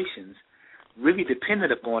plantations really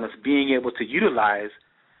depended upon us being able to utilize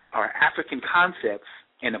our African concepts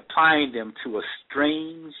and applying them to a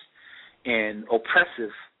strange and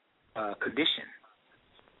oppressive condition.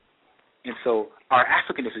 And so our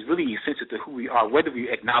Africanness is really essential to who we are, whether we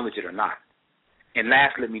acknowledge it or not. And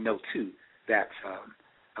last, let me note, too, that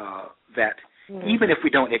even if we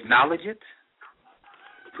don't acknowledge it,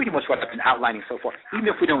 pretty much what I've been outlining so far, even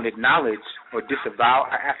if we don't acknowledge or disavow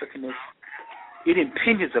our Africanness, it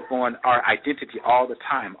impinges upon our identity all the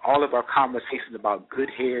time. All of our conversations about good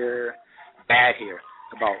hair, bad hair,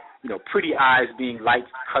 about pretty eyes being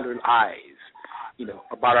light-colored eyes,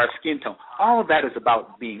 about our skin tone. All of that is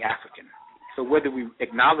about being African. So whether we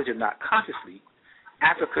acknowledge it or not consciously,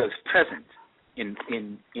 Africa is present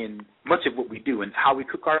in much of what we do and how we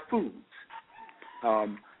cook our foods,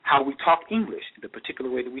 how we talk English, the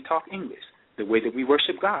particular way that we talk English, the way that we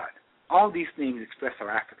worship God. All these things express our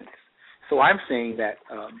Africanness. So I'm saying that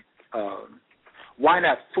why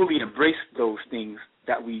not fully embrace those things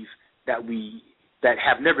that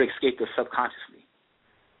have never escaped us subconsciously.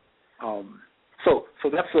 So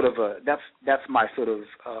that's sort of that's my sort of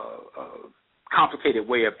complicated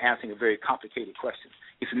way of answering a very complicated question.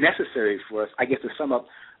 It's necessary for us, I guess, to sum up,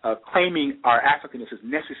 claiming our Africanness is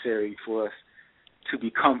necessary for us to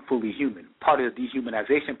become fully human. Part of the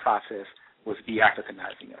dehumanization process was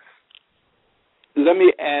de-Africanizing us. Let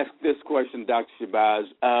me ask this question, Dr.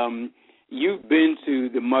 Shabazz. You've been to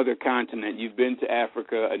the mother continent. You've been to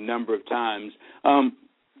Africa a number of times.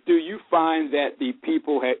 Do you find that the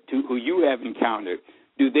people who you have encountered,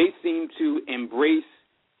 do they seem to embrace,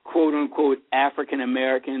 quote-unquote, African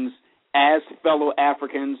Americans as fellow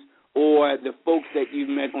Africans, or the folks that you've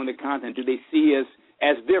met on the continent, do they see us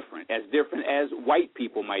as different as white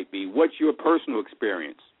people might be? What's your personal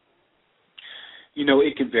experience?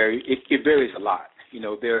 It can vary. It varies a lot.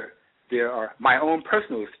 There are, my own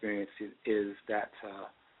personal experience is that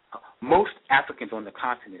most Africans on the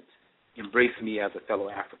continent embrace me as a fellow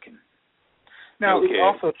African. Now, okay.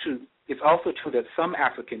 It's also true that some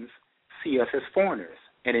Africans see us as foreigners,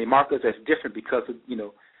 and they mark us as different because of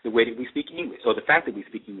the way that we speak English, or the fact that we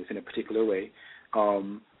speak English in a particular way.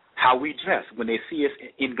 How we dress. When they see us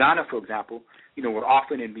in Ghana, for example, we're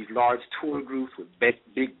often in these large tour groups with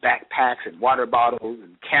big backpacks and water bottles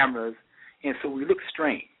and cameras, and so we look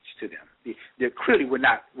strange to them. They're clearly we're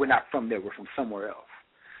not from there. We're from somewhere else.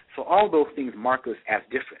 So all those things mark us as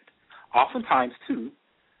different. Oftentimes, too,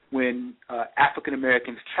 when African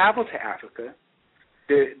Americans travel to Africa,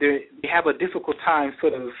 they have a difficult time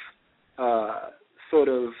sort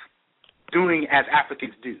of doing as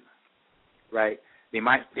Africans do, right? They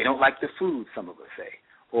don't like the food, some of us say,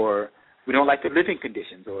 or we don't like the living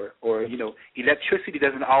conditions, or electricity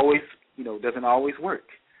doesn't always work,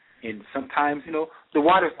 and sometimes the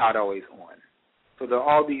water's not always on. So there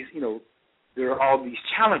are all these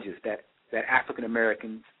challenges that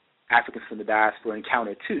Africans from the diaspora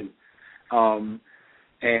encounter too, and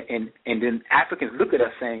then Africans look at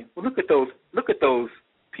us saying, well, look at those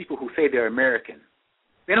people who say they're American.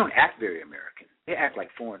 They don't act very American. They act like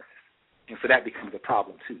foreigners. And so that becomes a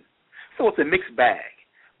problem, too. So it's a mixed bag.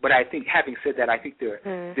 But I think, having said that, I think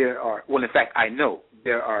there are, well, in fact, I know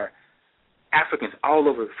there are Africans all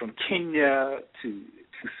over, from Kenya to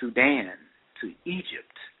Sudan, to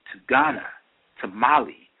Egypt, to Ghana, to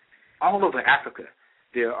Mali. All over Africa,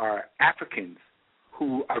 there are Africans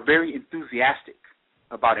who are very enthusiastic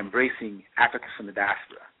about embracing Africans from the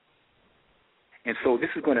diaspora. And so this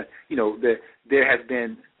is going to, there has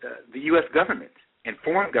been the U.S. government and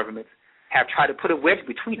foreign governments have tried to put a wedge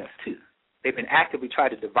between us, too. They've been actively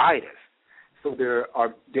trying to divide us. So there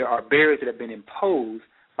are barriers that have been imposed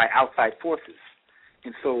by outside forces.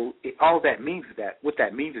 And so what that means is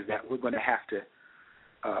that we're going to have to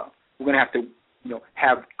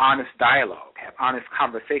have honest dialogue, have honest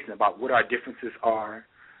conversation about what our differences are,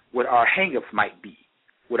 what our hang-ups might be,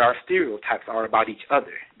 what our stereotypes are about each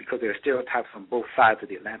other, because there are stereotypes on both sides of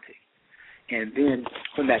the Atlantic. And then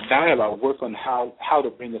from that dialogue, work on how to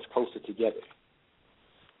bring us closer together.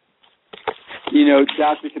 You know,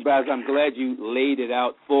 Dr. Shabazz, I'm glad you laid it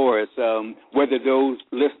out for us. Whether those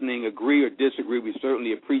listening agree or disagree, we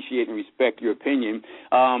certainly appreciate and respect your opinion.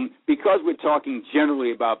 Because we're talking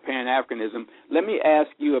generally about Pan-Africanism, let me ask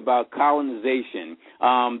you about colonization.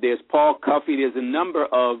 There's Paul Cuffey. There's a number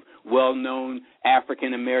of well-known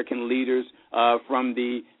African-American leaders from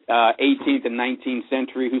the 18th and 19th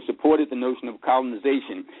century who supported the notion of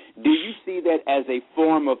colonization. Do you see that as a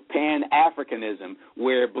form of Pan-Africanism,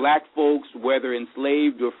 where black folks, whether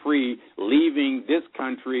enslaved or free, leaving this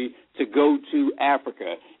country to go to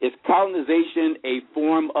Africa? Is colonization a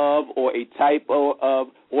form of, or a type of,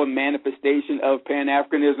 or manifestation of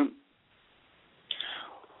Pan-Africanism?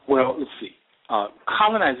 Well, let's see.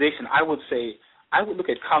 Colonization, I would look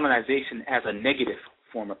at colonization as a negative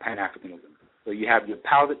form of Pan-Africanism. So you have your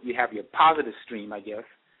positive stream, I guess,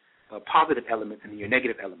 positive elements, and your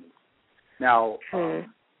negative elements. Now,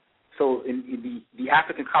 so in the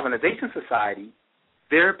African Colonization Society,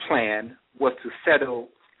 their plan was to settle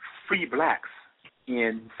free blacks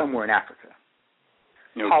somewhere in Africa.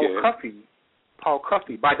 Okay. Paul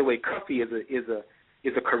Cuffey. By the way, Cuffey is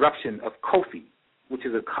a corruption of Kofi, which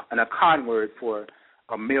is an Akan word for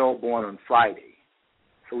a male born on Friday.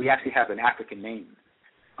 So we actually have an African name.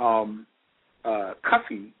 Paul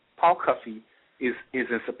Cuffey is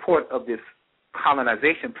in support of this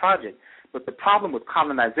colonization project. But the problem with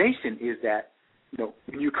colonization is that,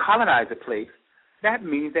 when you colonize a place, that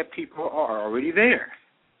means that people are already there.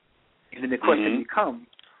 And then the question becomes,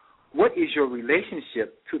 what is your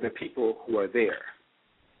relationship to the people who are there?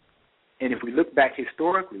 And if we look back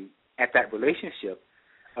historically at that relationship,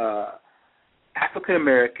 African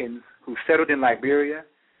Americans who settled in Liberia,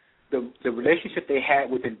 the relationship they had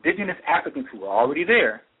with indigenous Africans who were already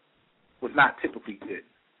there was not typically good.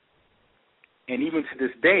 And even to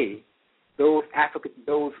this day, those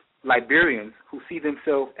Liberians who see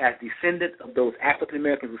themselves as descendants of those African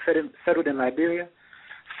Americans who settled in Liberia,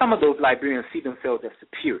 some of those Liberians see themselves as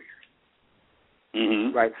superior.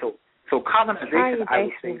 Right? So colonization, I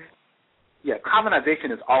would say,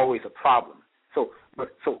 colonization is always a problem. So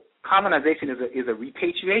colonization is a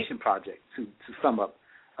repatriation project, to sum up.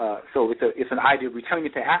 So it's an idea of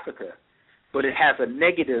returning to Africa, but it has a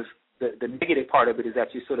negative. The negative part of it is that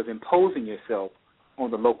you're sort of imposing yourself on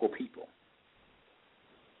the local people.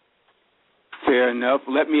 Fair enough.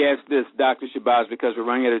 Let me ask this, Dr. Shabazz, because we're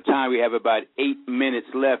running out of time. We have about 8 minutes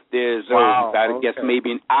left. There's I guess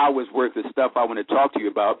maybe an hour's worth of stuff I want to talk to you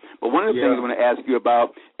about. But one of the things I want to ask you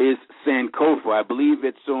about is Sankofa. I believe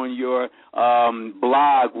it's on your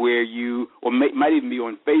blog where you, or might even be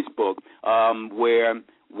on Facebook,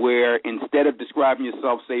 where instead of describing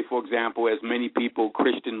yourself, say, for example, as many people,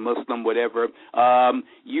 Christian, Muslim, whatever,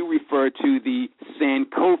 you refer to the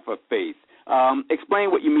Sankofa faith.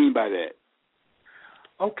 Explain what you mean by that.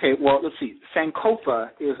 Okay, well, let's see.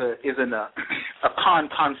 Sankofa is a Akan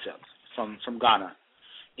concept from Ghana,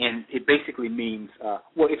 and it basically means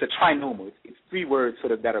it's a trinomial. It's three words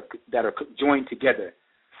sort of that are joined together.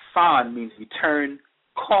 San means return.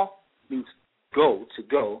 Ko means go, to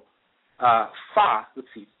go. Fa, let's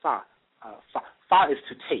see, fa is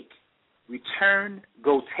to take. Return,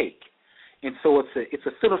 go, take. And so it's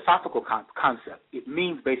a philosophical concept. It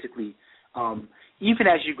means basically, even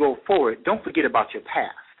as you go forward, don't forget about your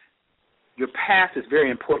past. Your past is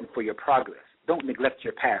very important for your progress. Don't neglect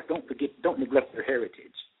your past. Don't neglect your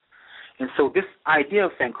heritage. And so this idea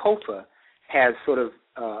of Sankofa has sort of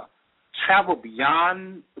traveled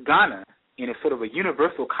beyond Ghana in a sort of a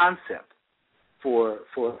universal concept for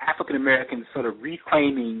African Americans sort of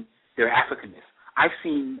reclaiming their Africanness. I've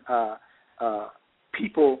seen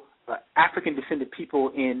African descended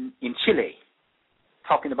people in Chile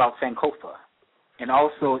talking about Sankofa, and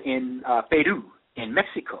also in Peru, in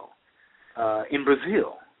Mexico, in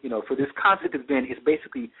Brazil. For this concept it's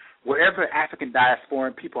basically wherever African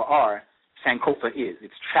diasporan people are, Sankofa is.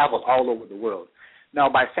 It's traveled all over the world. Now,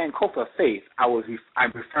 by Sankofa faith,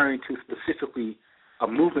 I'm referring to specifically a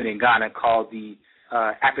movement in Ghana called the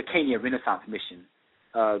Africania Renaissance Mission.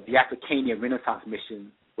 The Africania Renaissance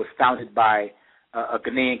Mission was founded by a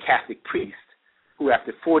Ghanaian Catholic priest who,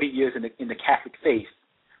 after 40 years in the Catholic faith,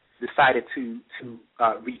 decided to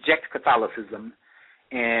reject Catholicism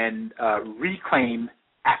and reclaim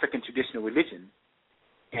African traditional religion.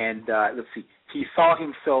 And he saw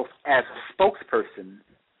himself as a spokesperson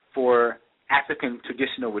for African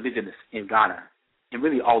traditional religionists in Ghana and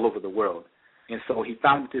really all over the world. And so he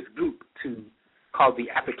founded this group called the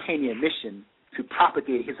Africania Mission to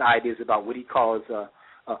propagate his ideas about what he calls a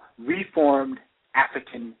Reformed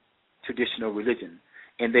African traditional religion,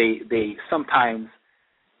 and they sometimes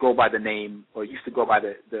go by the name, or used to go by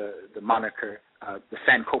the moniker, the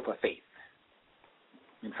Sankofa faith.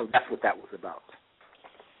 And so that's what that was about.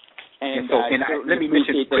 And so, let me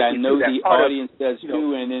mention that I know the audience does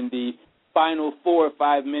too, and in the final 4 or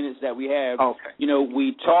 5 minutes that we have,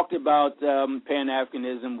 we talked about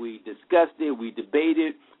Pan-Africanism, we discussed it, we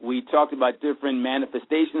debated, we talked about different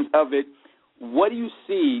manifestations of it. What do you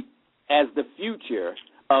see as the future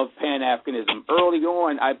of Pan-Africanism? Early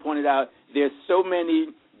on, I pointed out there's so many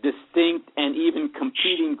distinct and even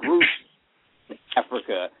competing groups in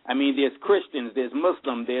Africa. I mean, there's Christians, there's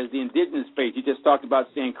Muslims, there's the indigenous faith. You just talked about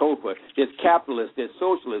Sankofa. There's capitalists, there's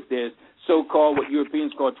socialists, there's so-called what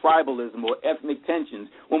Europeans call tribalism or ethnic tensions.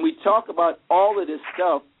 When we talk about all of this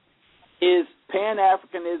stuff, is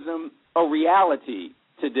Pan-Africanism a reality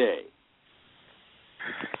today?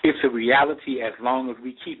 It's a reality as long as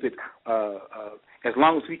we keep it viable, as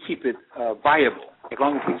long as we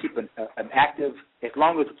keep an active, as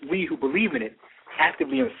long as we who believe in it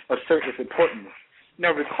actively assert its importance.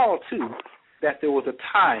 Now, recall too that there was a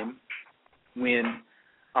time when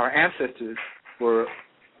our ancestors were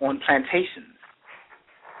on plantations,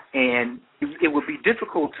 and it was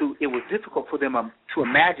difficult for them to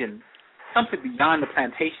imagine something beyond the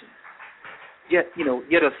plantation. Yet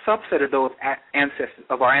a subset of those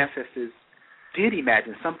our ancestors did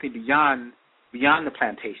imagine something beyond the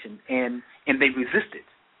plantation, and they resisted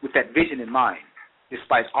with that vision in mind,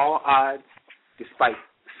 despite all odds, despite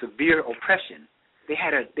severe oppression. They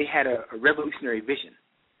had a revolutionary vision,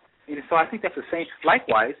 and so I think that's the same.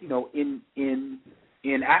 Likewise,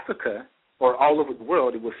 in Africa or all over the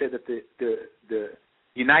world, it was said that the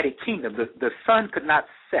United Kingdom, the sun could not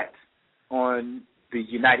set on the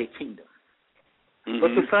United Kingdom, but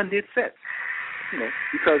the sun did set,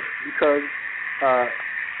 because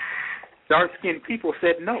dark-skinned people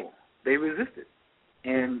said no, they resisted,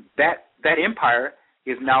 and that empire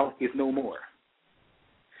is no more.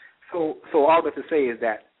 So all that to say is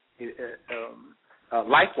that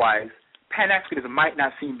likewise, Pan-Africanism might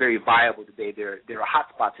not seem very viable today. There are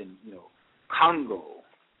hotspots in Congo,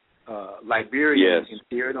 Liberia, yes, and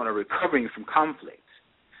Sierra Leone are recovering from conflict,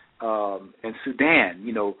 and Sudan.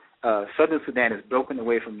 Southern Sudan is broken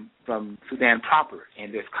away from Sudan proper,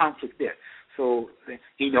 and there's conflict there. So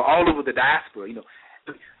all over the diaspora,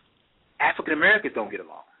 African Americans don't get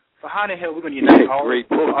along. So how in the hell are we going to unite all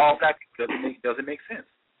black people? Doesn't make sense,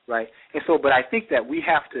 right? And so, but I think that we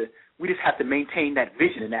just have to maintain that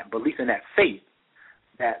vision and that belief and that faith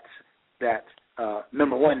that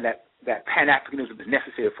number one, that Pan-Africanism is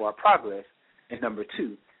necessary for our progress, and number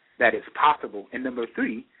two, that it's possible, and number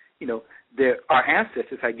three, our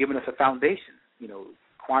ancestors have given us a foundation.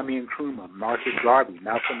 Kwame Nkrumah, Marcus Garvey,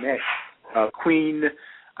 Malcolm X, Queen,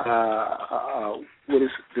 what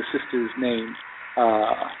is the sister's name?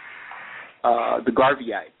 The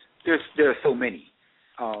Garveyites. There are so many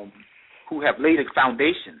who have laid a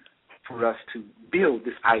foundation for us to build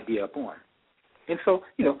this idea upon. And so,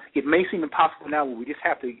 it may seem impossible now, but we just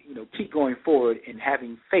have to, keep going forward and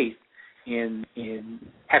having faith in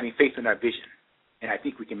our vision. And I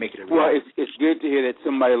think we can make it a reality. Well, it's good to hear that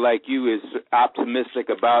somebody like you is optimistic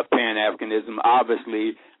about Pan-Africanism.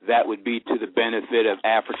 Obviously, that would be to the benefit of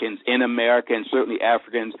Africans in America and certainly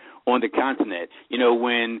Africans on the continent.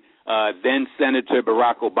 When then Senator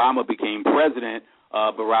Barack Obama became president,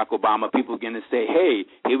 people began to say, hey,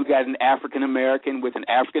 here we got an African-American with an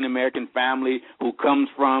African-American family who comes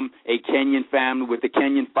from a Kenyan family with a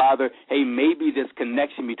Kenyan father. Hey, maybe this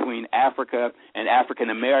connection between Africa and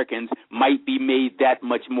African-Americans might be made that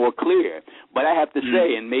much more clear. But I have to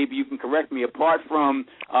say, and maybe you can correct me, apart from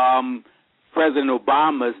President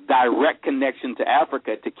Obama's direct connection to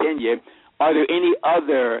Africa, to Kenya, are there any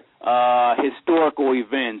other historical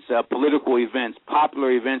events, political events,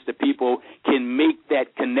 popular events that people can make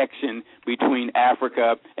that connection between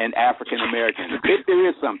Africa and African Americans? If there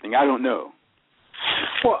is something, I don't know.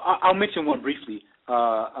 Well, I'll mention one briefly.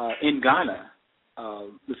 In Ghana,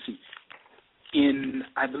 let's see,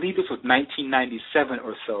 I believe this was 1997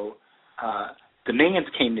 or so, the Mans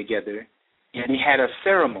came together and they had a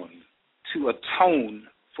ceremony to atone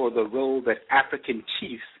for the role that African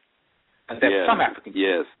chiefs some African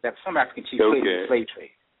chiefs played in the slave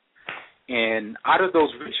trade. And out of those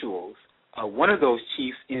rituals, one of those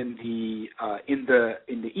chiefs in the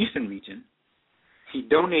eastern region, he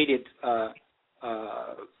donated,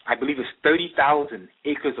 I believe it's 30,000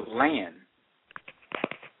 acres of land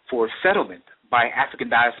for settlement by African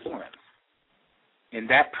diasporans. And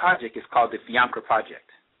that project is called the Fiancre Project.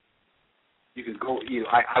 You can go.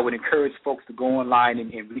 I would encourage folks to go online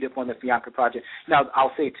and read up on the Fiancra Project. Now,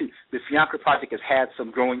 I'll say too, the Fiancra Project has had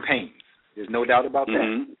some growing pains. There's no doubt about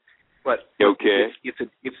that. But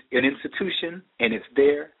it's an institution, and it's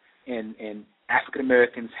there, and African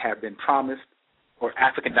Americans have been promised, or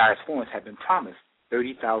African diasporans have been promised,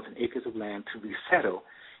 30,000 acres of land to resettle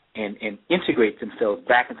and integrate themselves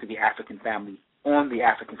back into the African family on the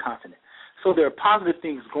African continent. So there are positive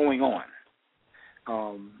things going on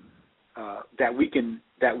that we can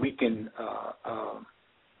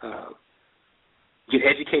get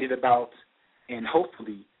educated about and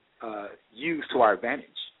hopefully use to our advantage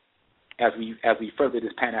as we further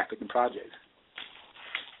this Pan-African project.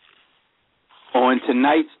 On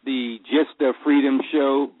tonight's The Gist of Freedom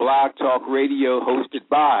show, Blog Talk Radio, hosted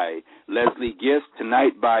by Leslie Gist,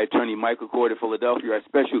 tonight by Attorney Michael Coard of Philadelphia. Our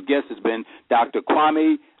special guest has been Dr.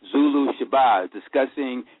 Kwame Zulu Shabazz,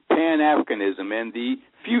 discussing Pan-Africanism and the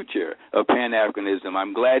future of Pan-Africanism.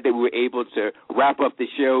 I'm glad that we were able to wrap up the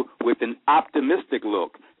show with an optimistic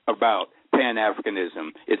look about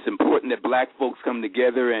Pan-Africanism. It's important that black folks come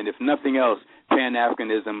together, and if nothing else,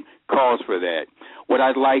 Pan-Africanism calls for that. What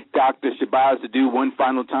I'd like Dr. Shabazz to do one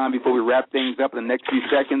final time before we wrap things up in the next few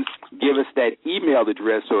seconds, give us that email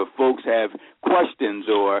address so if folks have questions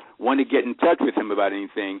or want to get in touch with him about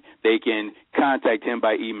anything, they can contact him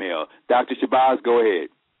by email. Dr. Shabazz, go ahead.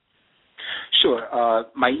 Sure.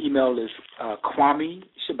 My email is Kwame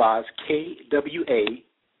Shabazz,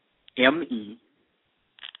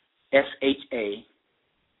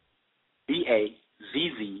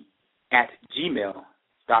 KWAMESHABAZZ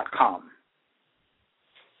 @gmail.com.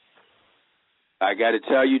 I got to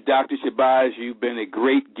tell you, Dr. Shabazz, you've been a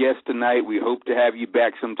great guest tonight. We hope to have you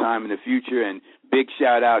back sometime in the future. And big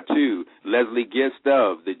shout out to Leslie Gist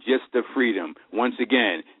of The Gist of Freedom. Once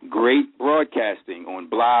again, great broadcasting on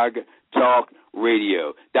Blog Talk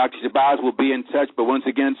Radio. Dr. Shabazz will be in touch, but once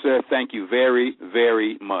again, sir, thank you very,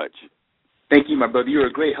 very much. Thank you, my brother. You're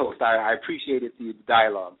a great host. I appreciated the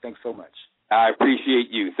dialogue. Thanks so much. I appreciate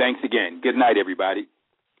you. Thanks again. Good night, everybody.